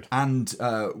looks really good. And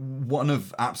one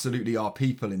of absolutely our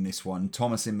people in this one,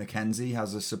 Thomasin McKenzie,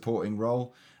 has a supporting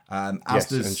role. And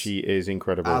she is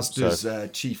incredible. As does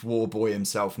Chief Warboy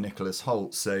himself, Nicholas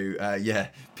Hoult. So, yeah,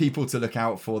 people to look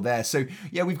out for there. So,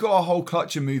 yeah, we've got a whole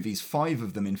clutch of movies, 5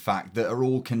 of them, in fact, that are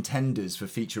all contenders for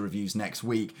feature reviews next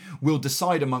week. We'll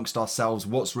decide amongst ourselves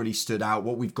what's really stood out,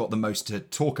 what we've got the most to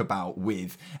talk about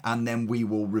with, and then we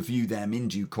will review them in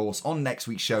due course on next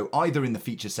week's show, either in the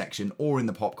feature section or in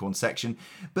the popcorn section.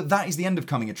 But that is the end of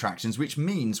Coming Attractions, which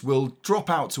means we'll drop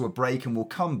out to a break and we'll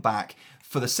come back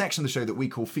for the section of the show that we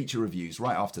call Feature Reviews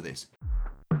right after this.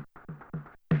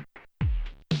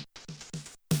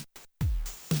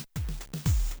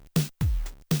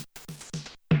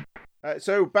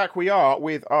 So back we are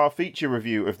with our feature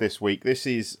review of this week. This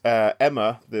is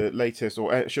Emma, the latest,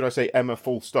 or should I say Emma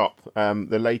full stop,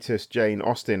 the latest Jane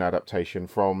Austen adaptation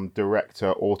from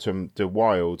director Autumn de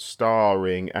Wilde,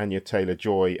 starring Anya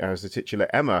Taylor-Joy as the titular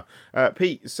Emma.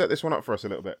 Pete, set this one up for us a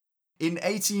little bit. In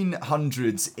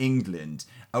 1800s England,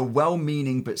 a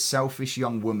well-meaning but selfish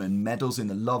young woman meddles in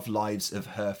the love lives of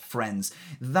her friends.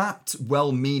 That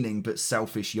well-meaning but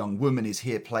selfish young woman is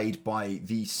here played by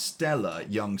the stellar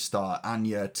young star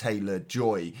Anya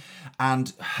Taylor-Joy.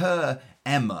 And her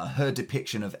Emma, her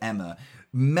depiction of Emma,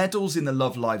 meddles in the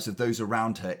love lives of those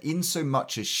around her in so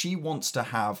much as she wants to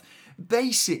have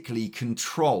basically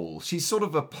control. She's sort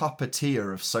of a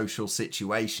puppeteer of social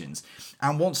situations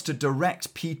and wants to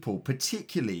direct people,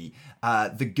 particularly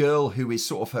the girl who is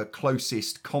sort of her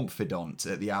closest confidant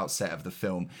at the outset of the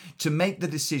film, to make the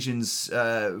decisions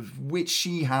which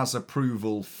she has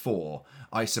approval for,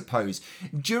 I suppose.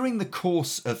 During the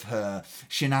course of her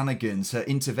shenanigans, her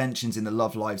interventions in the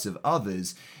love lives of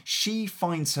others, she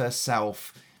finds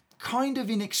herself kind of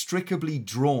inextricably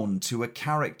drawn to a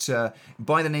character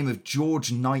by the name of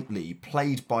George Knightley,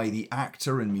 played by the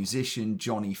actor and musician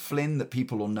Johnny Flynn, that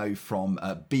people will know from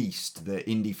Beast, the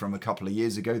indie from a couple of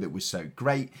years ago that was so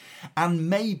great, and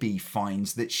maybe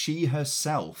finds that she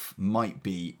herself might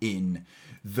be in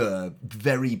the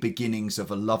very beginnings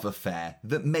of a love affair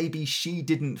that maybe she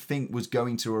didn't think was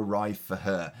going to arrive for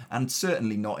her, and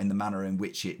certainly not in the manner in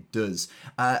which it does.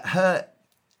 Her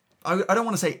I don't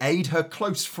want to say aide, her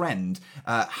close friend,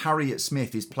 Harriet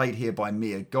Smith, is played here by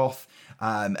Mia Goth.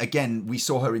 Again, we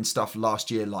saw her in stuff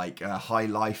last year like High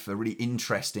Life, a really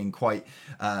interesting, quite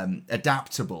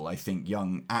adaptable, I think,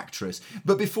 young actress.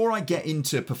 But before I get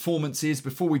into performances,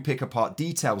 before we pick apart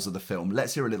details of the film,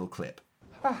 let's hear a little clip.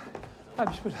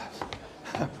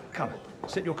 Come,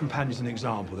 set your companions an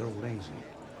example. They're all lazy.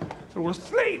 They're all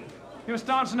asleep. You must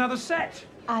dance another set.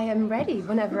 I am ready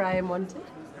whenever I am wanted.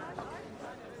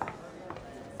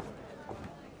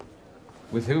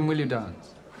 With whom will you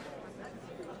dance?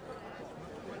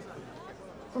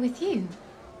 With you.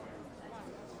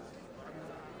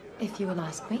 If you will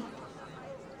ask me.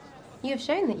 You have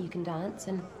shown that you can dance,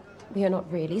 and we are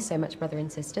not really so much brother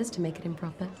and sisters to make it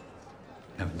improper.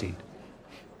 No, indeed.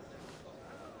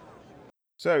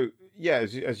 So, yeah,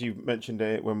 as you mentioned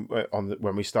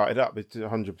when we started up, it's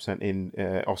 100%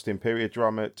 in Austen period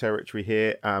drama territory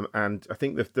here. And I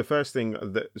think the first thing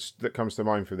that comes to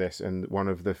mind for this, and one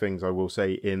of the things I will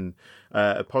say in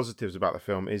positives about the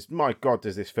film, is, my God,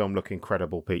 does this film look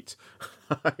incredible, Pete?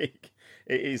 Like,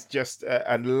 it is just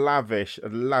a lavish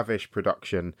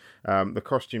production. The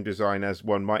costume design, as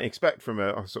one might expect from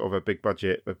a sort of a big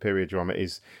budget of period drama,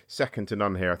 is second to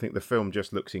none here. I think the film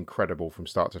just looks incredible from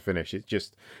start to finish. It's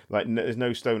just like there's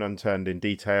no stone unturned in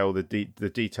detail. The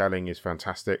detailing is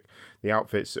fantastic. The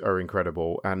outfits are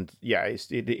incredible, and yeah,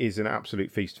 it is an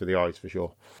absolute feast for the eyes for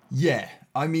sure. Yeah,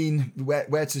 I mean,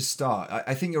 where to start?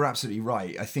 I think you're absolutely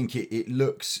right. I think it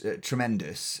looks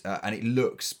tremendous, and it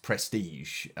looks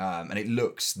prestige, and it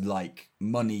looks like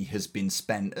money has been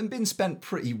spent, and been spent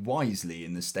pretty wisely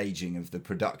in the staging of the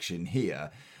production here.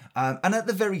 And at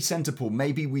the very centre, Paul,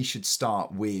 maybe we should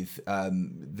start with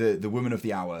the woman of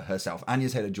the hour herself, Anya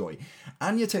Taylor-Joy.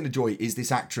 Anya Taylor-Joy is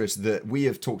this actress that we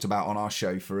have talked about on our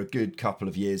show for a good couple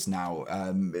of years now,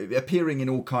 appearing in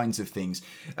all kinds of things.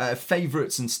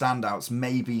 Favourites and standouts,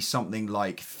 maybe something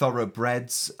like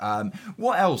Thoroughbreds.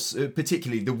 What else,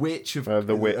 particularly? The Witch, of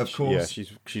course. Yeah,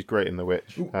 she's great in The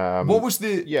Witch. What was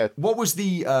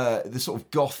the sort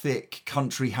of gothic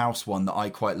country house one that I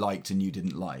quite liked and you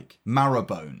didn't like?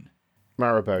 Marrowbone.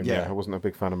 Yeah, I wasn't a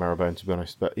big fan of Marrowbone, to be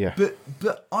honest, but yeah.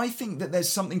 But I think that there's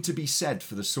something to be said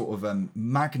for the sort of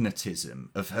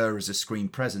magnetism of her as a screen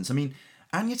presence. I mean,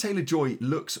 Anya Taylor-Joy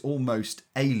looks almost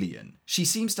alien. She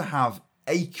seems to have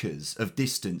acres of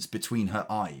distance between her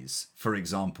eyes, for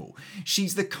example.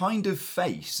 She's the kind of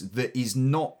face that is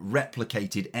not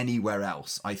replicated anywhere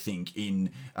else, I think, in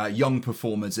young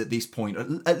performers at this point,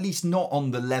 at least not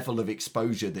on the level of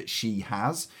exposure that she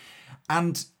has.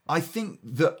 And I think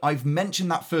that I've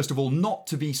mentioned that, first of all, not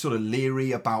to be sort of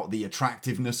leery about the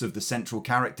attractiveness of the central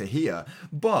character here,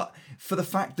 but for the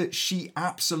fact that she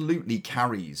absolutely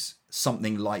carries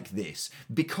something like this,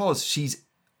 because she's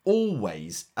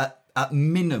always, at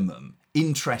minimum,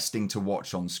 interesting to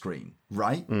watch on screen,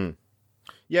 right? Mm.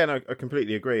 Yeah, no, I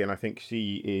completely agree. And I think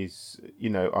she is,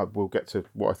 I will get to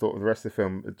what I thought of the rest of the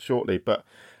film shortly, but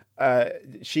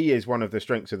she is one of the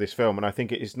strengths of this film, and I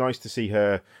think it is nice to see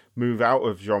her move out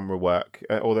of genre work.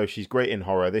 Although she's great in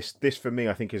horror, this for me,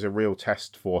 I think, is a real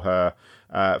test for her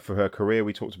career.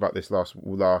 We talked about this last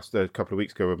a couple of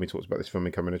weeks ago when we talked about this film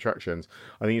in Coming Attractions.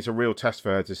 I think it's a real test for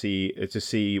her to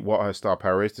see what her star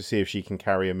power is, to see if she can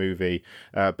carry a movie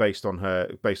based on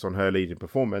her leading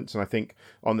performance. And I think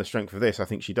on the strength of this, I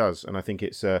think she does, and I think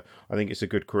it's a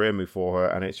good career move for her.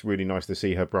 And it's really nice to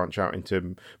see her branch out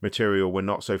into material we're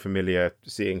not so familiar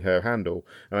seeing her handle.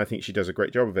 And I think she does a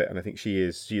great job of it. And I think she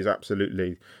is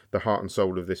absolutely the heart and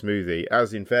soul of this movie.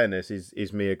 As in fairness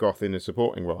is Mia Goth in a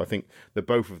supporting role. I think that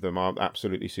both of them are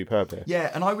absolutely superb here. Yeah,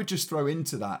 and I would just throw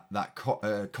into that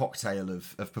cocktail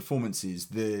of performances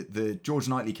the George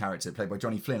Knightley character played by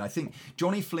Johnny Flynn. I think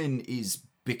Johnny Flynn is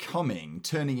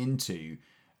turning into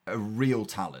a real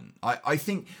talent. I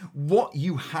think what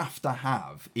you have to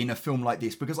have in a film like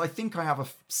this, because I think I have a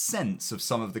sense of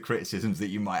some of the criticisms that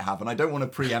you might have, and I don't want to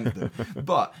preempt them,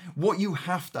 but what you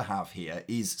have to have here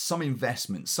is some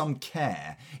investment, some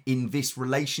care in this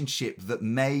relationship that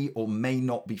may or may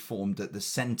not be formed at the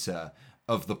centre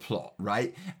of the plot,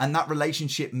 right? And that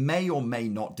relationship may or may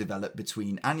not develop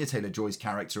between Anya Taylor-Joy's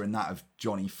character and that of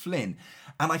Johnny Flynn.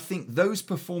 And I think those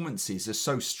performances are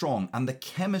so strong, and the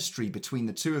chemistry between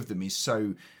the two of them is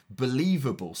so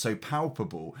believable, so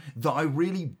palpable, that I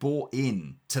really bought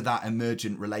in to that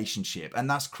emergent relationship. And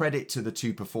that's credit to the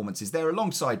two performances there,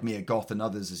 alongside Mia Goth and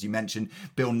others, as you mentioned.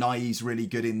 Bill Nighy's really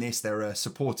good in this. There are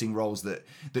supporting roles that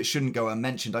shouldn't go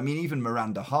unmentioned. I mean, even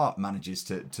Miranda Hart manages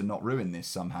to not ruin this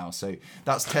somehow. So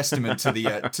that's testament to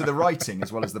the writing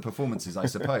as well as the performances, I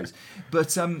suppose.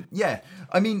 But yeah,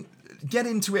 I mean, get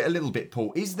into it a little bit,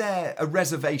 Paul. Is there a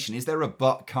reservation? Is there a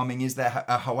but coming? Is there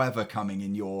a however coming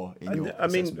in your I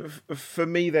mean, for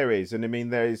me there is, and I mean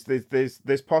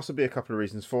there's possibly a couple of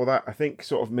reasons for that. I think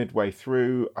sort of midway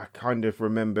through, I kind of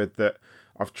remembered that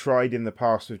I've tried in the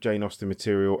past with Jane Austen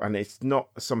material, and it's not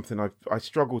something I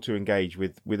struggle to engage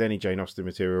with any Jane Austen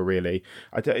material, really.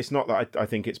 It's not that I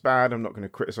think it's bad. I'm not going to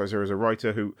criticise her as a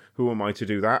writer. Who am I to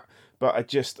do that? But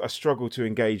I struggle to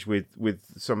engage with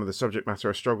some of the subject matter.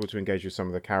 I struggle to engage with some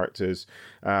of the characters,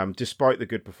 despite the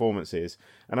good performances.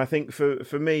 And I think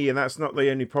for me, and that's not the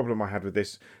only problem I had with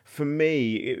this, for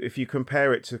me, if you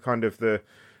compare it to kind of the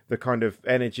kind of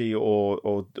energy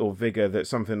or vigor that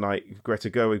something like Greta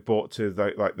Gerwig brought to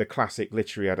the classic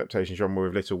literary adaptation genre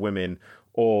of Little Women,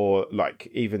 or like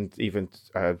even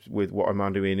with what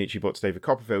Armando Iannucci brought to David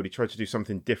Copperfield, he tried to do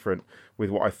something different with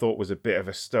what I thought was a bit of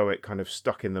a stoic kind of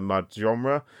stuck in the mud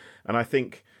genre. And I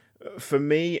think for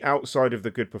me, outside of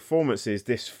the good performances,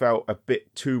 this felt a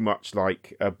bit too much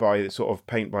like by sort of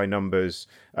paint by numbers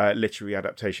literary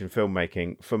adaptation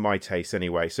filmmaking, for my taste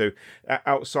anyway. So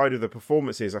outside of the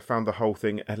performances, I found the whole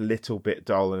thing a little bit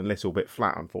dull and a little bit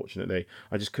flat, unfortunately.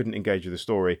 I just couldn't engage with the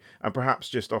story. And perhaps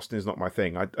just Austen is not my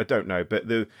thing. I don't know. But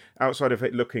the outside of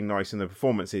it looking nice and the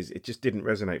performances, it just didn't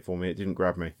resonate for me. It didn't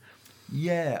grab me.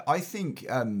 Yeah, I think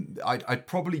I'd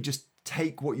probably just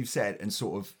take what you've said and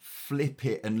sort of flip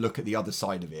it and look at the other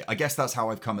side of it. I guess that's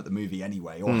how I've come at the movie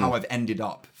anyway, or how I've ended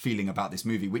up feeling about this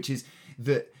movie, which is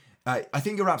that I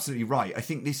think you're absolutely right. I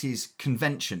think this is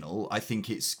conventional. I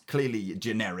think it's clearly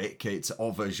generic. It's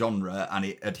of a genre and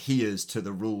it adheres to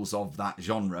the rules of that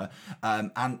genre.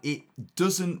 And it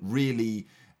doesn't really...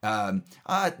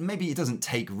 maybe it doesn't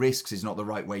take risks is not the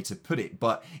right way to put it,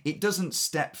 but it doesn't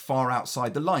step far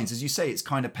outside the lines. As you say, it's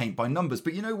kind of paint by numbers.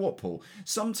 But you know what, Paul?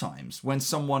 Sometimes when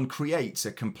someone creates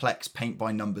a complex paint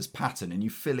by numbers pattern and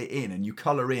you fill it in and you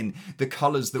colour in the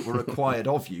colours that were required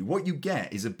of you, what you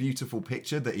get is a beautiful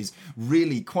picture that is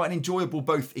really quite an enjoyable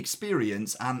both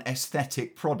experience and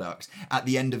aesthetic product at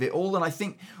the end of it all. And I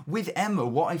think with Emma,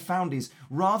 what I found is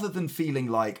rather than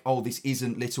feeling like, oh, this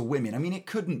isn't Little Women, I mean, it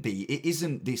couldn't be. It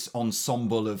isn't this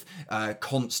ensemble of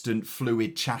constant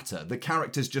fluid chatter. The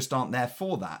characters just aren't there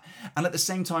for that. And at the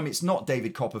same time, it's not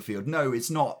David Copperfield. No, it's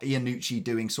not Iannucci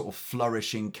doing sort of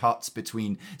flourishing cuts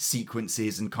between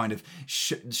sequences and kind of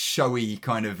showy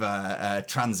kind of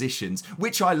transitions,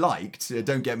 which I liked,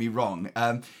 don't get me wrong.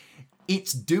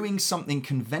 It's doing something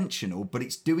conventional, but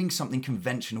it's doing something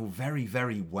conventional very,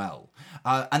 very well.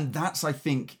 And that's, I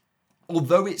think,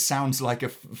 although it sounds like a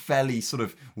fairly sort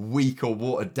of weak or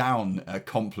watered down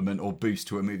compliment or boost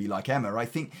to a movie like Emma, I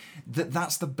think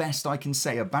that's the best I can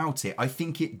say about it. I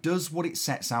think it does what it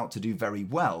sets out to do very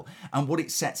well. And what it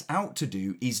sets out to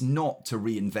do is not to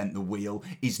reinvent the wheel,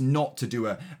 is not to do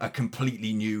a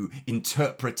completely new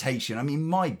interpretation. I mean,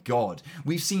 my God,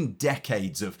 we've seen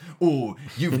decades of, oh,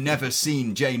 you've never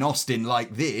seen Jane Austen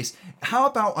like this. How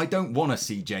about I don't want to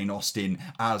see Jane Austen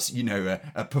as, you know,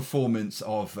 a performance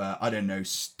of, I don't know,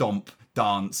 stomp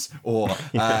dance or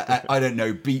I don't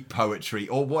know, beat poetry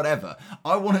or whatever.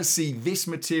 I want to see this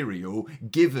material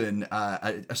given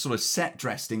a sort of set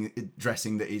dressing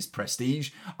that is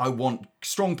prestige. I want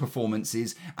strong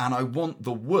performances and I want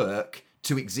the work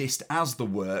to exist as the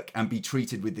work and be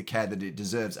treated with the care that it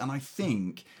deserves. And I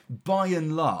think by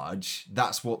and large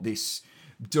that's what this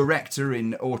director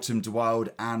in Autumn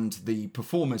Wild and the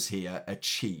performers here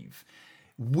achieve.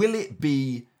 Will it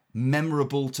be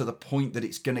memorable to the point that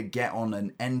it's going to get on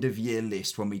an end of year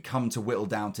list when we come to whittle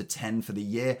down to 10 for the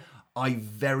year? I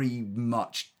very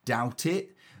much doubt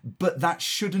it, but that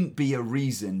shouldn't be a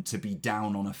reason to be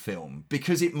down on a film,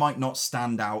 because it might not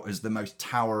stand out as the most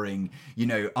towering, you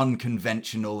know,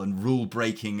 unconventional and rule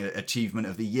breaking achievement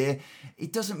of the year.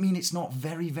 It doesn't mean it's not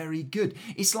very, very good.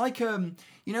 It's like, you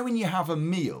know, when you have a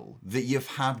meal that you've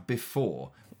had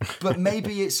before, but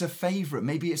maybe it's a favourite,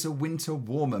 maybe it's a winter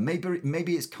warmer,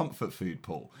 maybe it's comfort food,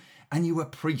 Paul, and you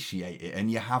appreciate it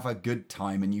and you have a good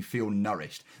time and you feel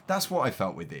nourished. That's what I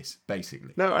felt with this,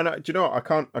 basically. No, and do you know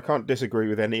what? I can't disagree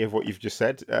with any of what you've just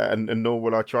said, and nor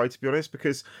will I try, to be honest,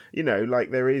 because, you know,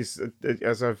 like there is,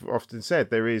 as I've often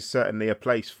said, there is certainly a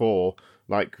place for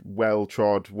like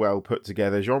well-trod,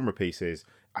 well-put-together genre pieces.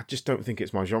 I just don't think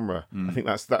it's my genre. I think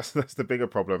that's the bigger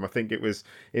problem. I think it was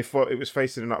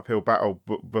facing an uphill battle,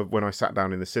 but when I sat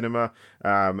down in the cinema,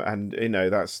 and you know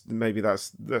that's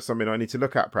something I need to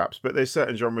look at perhaps. But there's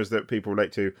certain genres that people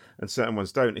relate to, and certain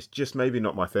ones don't. It's just maybe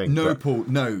not my thing. No, Paul,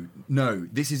 no.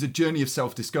 This is a journey of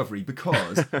self-discovery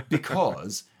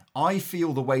because I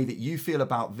feel the way that you feel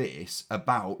about this,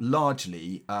 about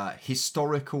largely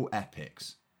historical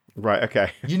epics. Right,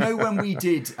 okay. You know when we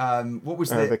did, what was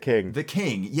The King. The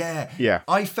King, yeah. Yeah.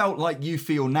 I felt like you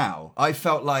feel now. I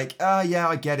felt like, yeah,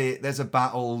 I get it. There's a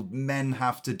battle. Men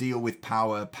have to deal with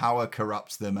power. Power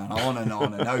corrupts them and on and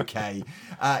on and okay.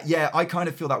 Yeah, I kind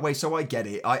of feel that way, so I get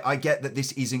it. I get that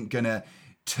this isn't going to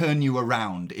turn you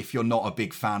around if you're not a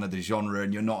big fan of the genre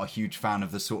and you're not a huge fan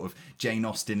of the sort of Jane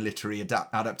Austen literary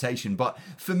adaptation. But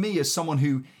for me, as someone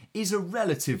who is a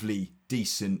relatively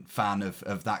decent fan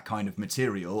of that kind of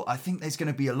material, I think there's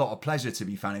going to be a lot of pleasure to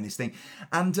be found in this thing.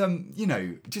 And, you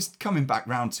know, just coming back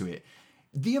round to it,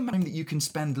 the amount that you can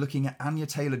spend looking at Anya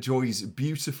Taylor-Joy's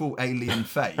beautiful alien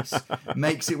face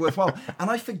makes it worthwhile. And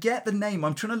I forget the name.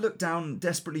 I'm trying to look down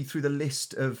desperately through the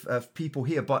list of people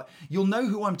here, but you'll know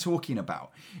who I'm talking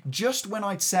about. Just when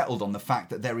I'd settled on the fact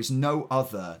that there is no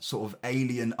other sort of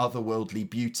alien, otherworldly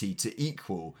beauty to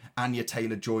equal Anya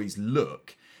Taylor-Joy's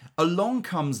look, along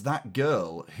comes that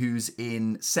girl who's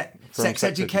in Sex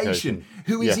Education,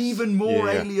 who is even more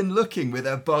alien looking with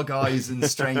her bug eyes and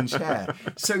strange hair.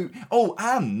 So,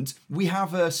 and we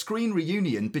have a screen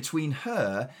reunion between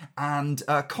her and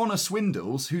Connor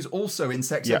Swindles, who's also in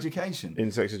Sex Education.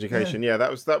 In Sex Education,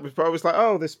 that was. I was like,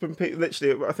 oh, this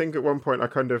literally. I think at one point I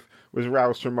kind of was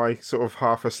roused from my sort of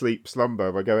half asleep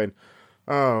slumber by going,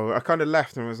 oh, I kind of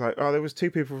left and was like, oh, there was two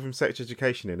people from Sex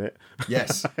Education in it.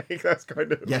 Yes. That's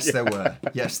kind of... Yes, there were.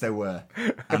 Yes, there were.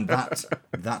 And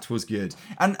that was good.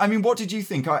 And, I mean, what did you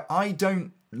think? I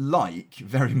don't like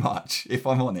very much, if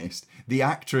I'm honest, the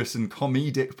actress and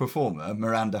comedic performer,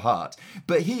 Miranda Hart.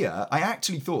 But here, I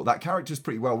actually thought that character's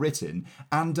pretty well written,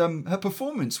 and her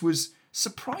performance was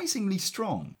surprisingly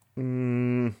strong. I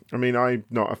mean, I'm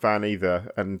not a fan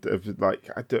either, and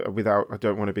I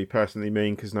don't want to be personally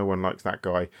mean because no one likes that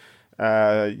guy.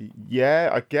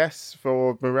 I guess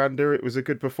for Miranda it was a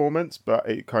good performance, but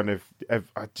it kind of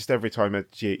just every time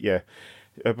her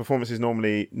performances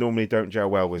normally don't gel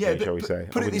well with me, shall we say?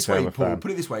 Put it this way, Paul.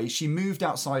 Put it this way: she moved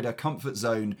outside her comfort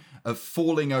zone of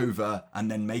falling over and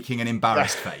then making an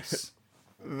embarrassed face.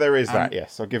 There is that,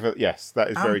 yes. I'll give it, yes,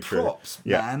 that is very true. Props,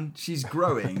 man. She's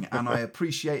growing, and I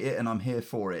appreciate it, and I'm here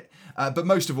for it. But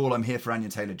most of all, I'm here for Anya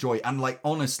Taylor-Joy. And,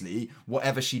 honestly,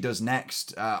 whatever she does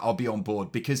next, I'll be on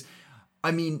board. Because, I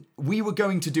mean, we were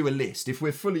going to do a list. If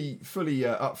we're fully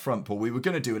up front, Paul, we were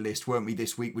going to do a list, weren't we,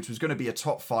 this week, which was going to be a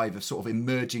top 5 of sort of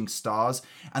emerging stars.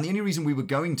 And the only reason we were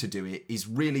going to do it is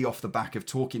really off the back of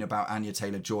talking about Anya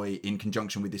Taylor-Joy in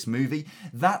conjunction with this movie.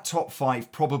 That top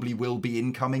 5 probably will be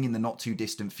incoming in the not too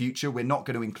distant future. We're not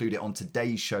going to include it on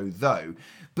today's show, though.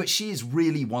 But she is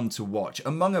really one to watch.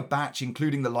 Among a batch,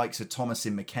 including the likes of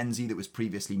Thomasin McKenzie that was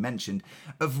previously mentioned,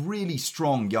 of really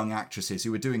strong young actresses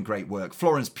who are doing great work.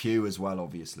 Florence Pugh as well,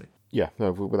 obviously. Yeah,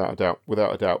 no, without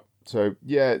a doubt. So,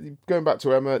 yeah, going back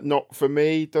to Emma, not for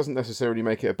me, doesn't necessarily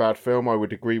make it a bad film. I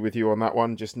would agree with you on that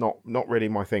one. Just not really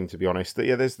my thing, to be honest.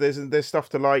 Yeah, there's stuff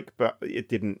to like, but it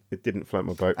didn't float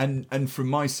my boat. And from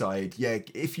my side, yeah,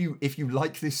 if you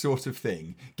like this sort of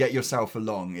thing, get yourself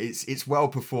along. It's well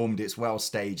performed, it's well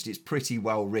staged, it's pretty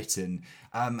well written,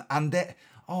 and that.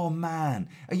 Oh man,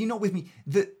 are you not with me?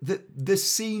 The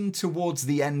scene towards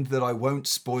the end that I won't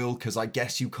spoil because I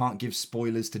guess you can't give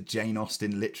spoilers to Jane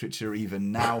Austen literature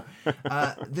even now.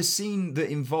 The scene that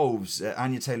involves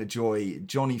Anya Taylor-Joy,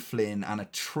 Johnny Flynn, and a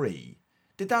tree.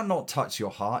 Did that not touch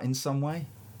your heart in some way?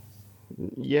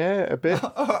 Yeah, a bit.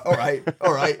 all right,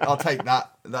 I'll take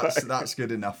that. That's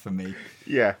good enough for me.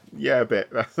 Yeah, a bit.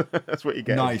 That's what you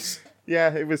get. Nice.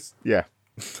 Yeah, it was. Yeah.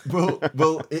 Well,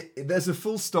 there's a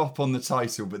full stop on the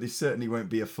title, but this certainly won't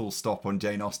be a full stop on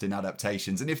Jane Austen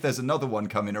adaptations. And if there's another one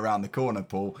coming around the corner,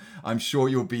 Paul, I'm sure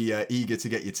you'll be eager to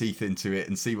get your teeth into it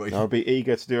and see what. I'll be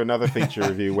eager to do another feature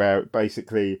review where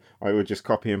basically I would just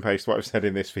copy and paste what I've said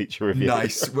in this feature review.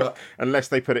 Nice. Well, unless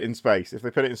they put it in space. If they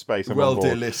put it in space, I'm on board.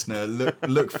 Dear listener,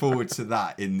 look forward to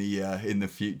that in the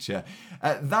future.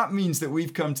 That means that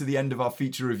we've come to the end of our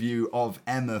feature review of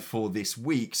Emma for this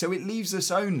week. So it leaves us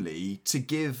only to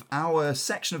give our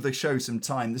section of the show some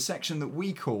time, the section that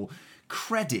we call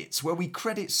credits, where we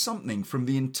credit something from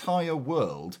the entire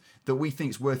world that we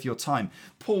think's worth your time.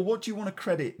 Paul, what do you want to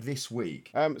credit this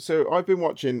week? So I've been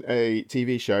watching a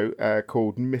TV show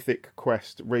called Mythic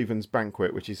Quest Raven's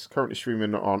Banquet, which is currently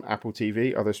streaming on Apple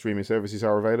TV. Other streaming services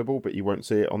are available, but you won't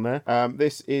see it on there.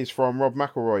 This is from Rob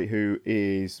McElroy, who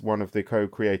is one of the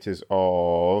co-creators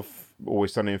of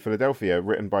Always Sunny in Philadelphia,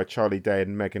 written by Charlie Day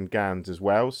and Megan Gans as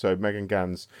well. So Megan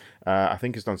Gans I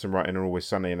think has done some writing on Always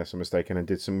Sunny, unless I'm mistaken, and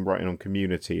did some writing on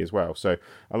Community as well. So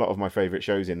a lot of my favourite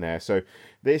shows in there. So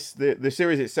the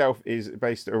series itself is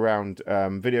based around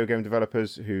video game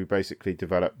developers who basically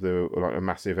develop a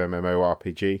massive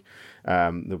MMORPG,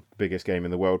 the biggest game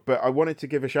in the world. But I wanted to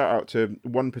give a shout out to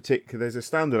one particular. There's a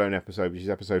standalone episode, which is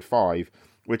episode 5.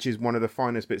 Which is one of the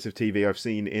finest bits of TV I've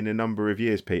seen in a number of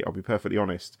years, Pete, I'll be perfectly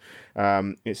honest.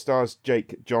 It stars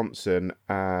Jake Johnson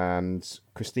and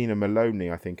Christina Maloney,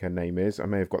 I think her name is. I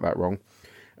may have got that wrong.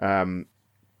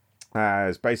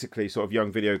 As basically sort of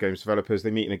young video games developers.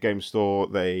 They meet in a game store,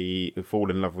 they fall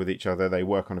in love with each other, they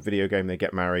work on a video game, they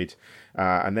get married,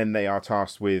 and then they are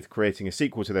tasked with creating a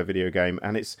sequel to their video game.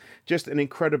 And it's just an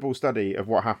incredible study of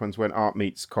what happens when art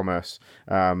meets commerce,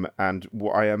 and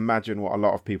what I imagine what a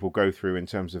lot of people go through in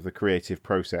terms of the creative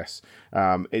process.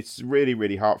 It's really,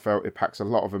 really heartfelt. It packs a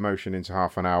lot of emotion into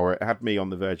half an hour. It had me on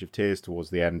the verge of tears towards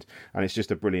the end, and it's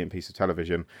just a brilliant piece of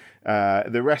television.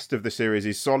 The rest of the series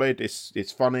is solid,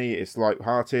 it's funny, it's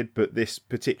light-hearted, but this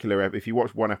particular, if you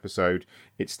watch one episode,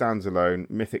 it stands alone.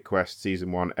 Mythic Quest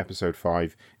Season 1, Episode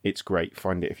 5. It's great.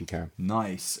 Find it if you can.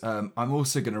 Nice. I'm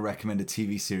also going to recommend a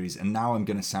TV series, and now I'm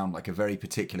going to sound like a very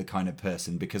particular kind of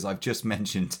person because I've just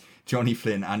mentioned Johnny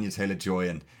Flynn, Anya Taylor-Joy,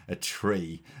 and a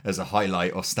tree as a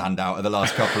highlight or standout of the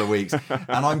last couple of weeks.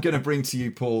 And I'm going to bring to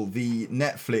you, Paul, the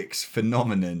Netflix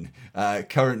phenomenon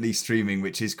currently streaming,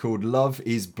 which is called Love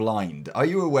is Blind. Are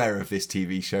you aware of this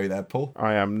TV show there, Paul?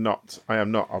 I am not.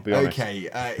 I'll be honest.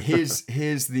 Okay,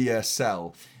 here's the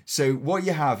sell. So what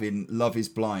you have in Love is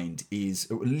Blind is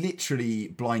literally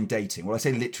blind dating. Well, I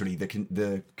say literally,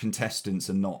 the contestants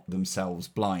are not themselves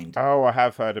blind. Oh, I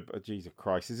have heard of... Jesus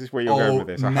Christ, is this where you're going with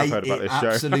this? I have heard about this show.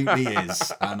 It absolutely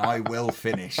is, and I will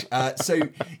finish.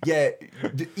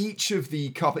 Each of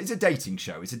the couple... It's a dating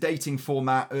show. It's a dating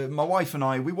format. My wife and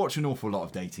I, we watch an awful lot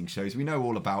of dating shows. We know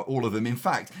all about all of them. In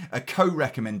fact, a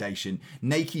co-recommendation,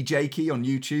 Nakey Jakey on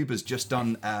YouTube has just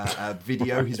done a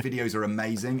video. His videos are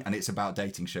amazing, and it's about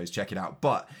dating shows. Check it out.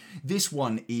 But this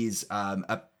one is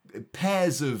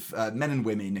pairs of men and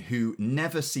women who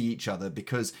never see each other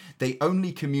because they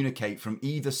only communicate from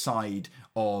either side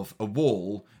of a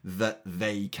wall that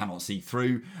they cannot see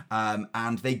through,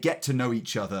 and they get to know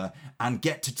each other and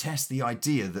get to test the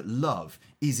idea that love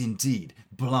is indeed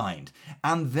blind.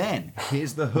 And then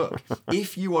here's the hook.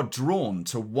 If you are drawn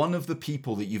to one of the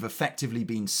people that you've effectively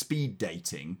been speed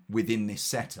dating within this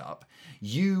setup,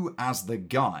 you as the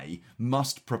guy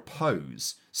must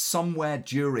propose somewhere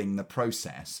during the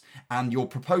process, and your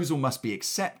proposal must be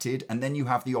accepted, and then you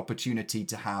have the opportunity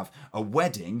to have a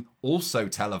wedding, also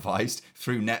televised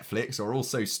through Netflix or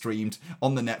also streamed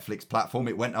on the Netflix platform.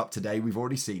 It went up today, we've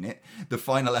already seen it, the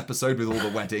final episode with all the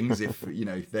weddings, if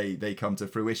they come to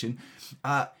fruition.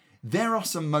 There are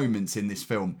some moments in this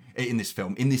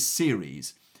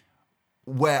series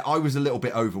where I was a little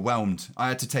bit overwhelmed. I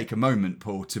had to take a moment,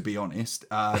 Paul, to be honest.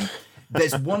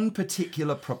 There's one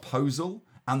particular proposal,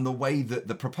 and the way that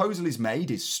the proposal is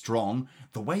made is strong.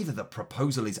 The way that the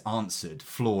proposal is answered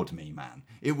floored me, man.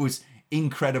 It was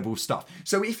incredible stuff.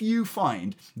 So if you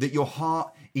find that your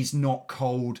heart is not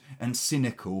cold and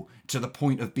cynical to the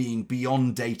point of being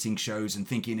beyond dating shows and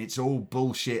thinking it's all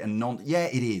bullshit and yeah,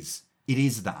 it is. It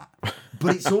is that.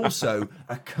 But it's also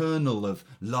a kernel of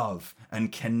love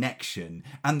and connection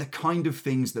and the kind of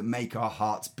things that make our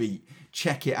hearts beat.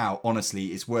 Check it out. Honestly,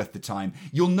 it's worth the time.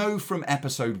 You'll know from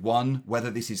episode 1 whether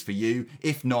this is for you.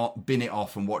 If not, bin it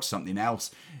off and watch something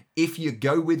else. If you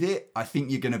go with it, I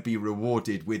think you're going to be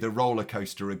rewarded with a roller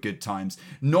coaster of good times.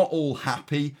 Not all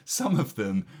happy. Some of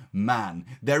them, man.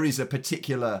 There is a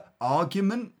particular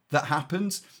argument that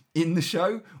happens in the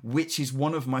show, which is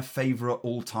one of my favourite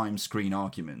all-time screen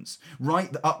arguments.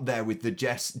 Right up there with the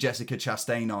Jessica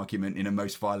Chastain argument in A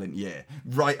Most Violent Year.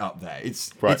 Right up there.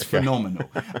 It's phenomenal.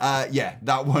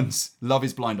 That one's Love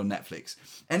is Blind on Netflix.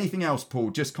 Anything else,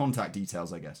 Paul? Just contact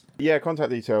details, I guess. Yeah, contact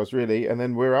details, really, and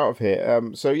then we're out of here.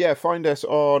 Find us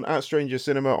on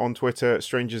 @StrangersCinema on Twitter,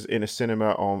 Strangers in a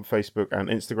Cinema on Facebook and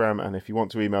Instagram, and if you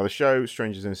want to email the show,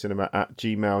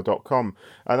 strangersincinema@gmail.com.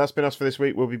 And that's been us for this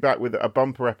week. We'll be back with a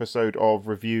bumper episode of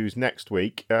reviews next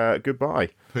week. Goodbye.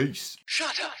 Peace.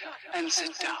 Shut up and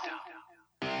sit down.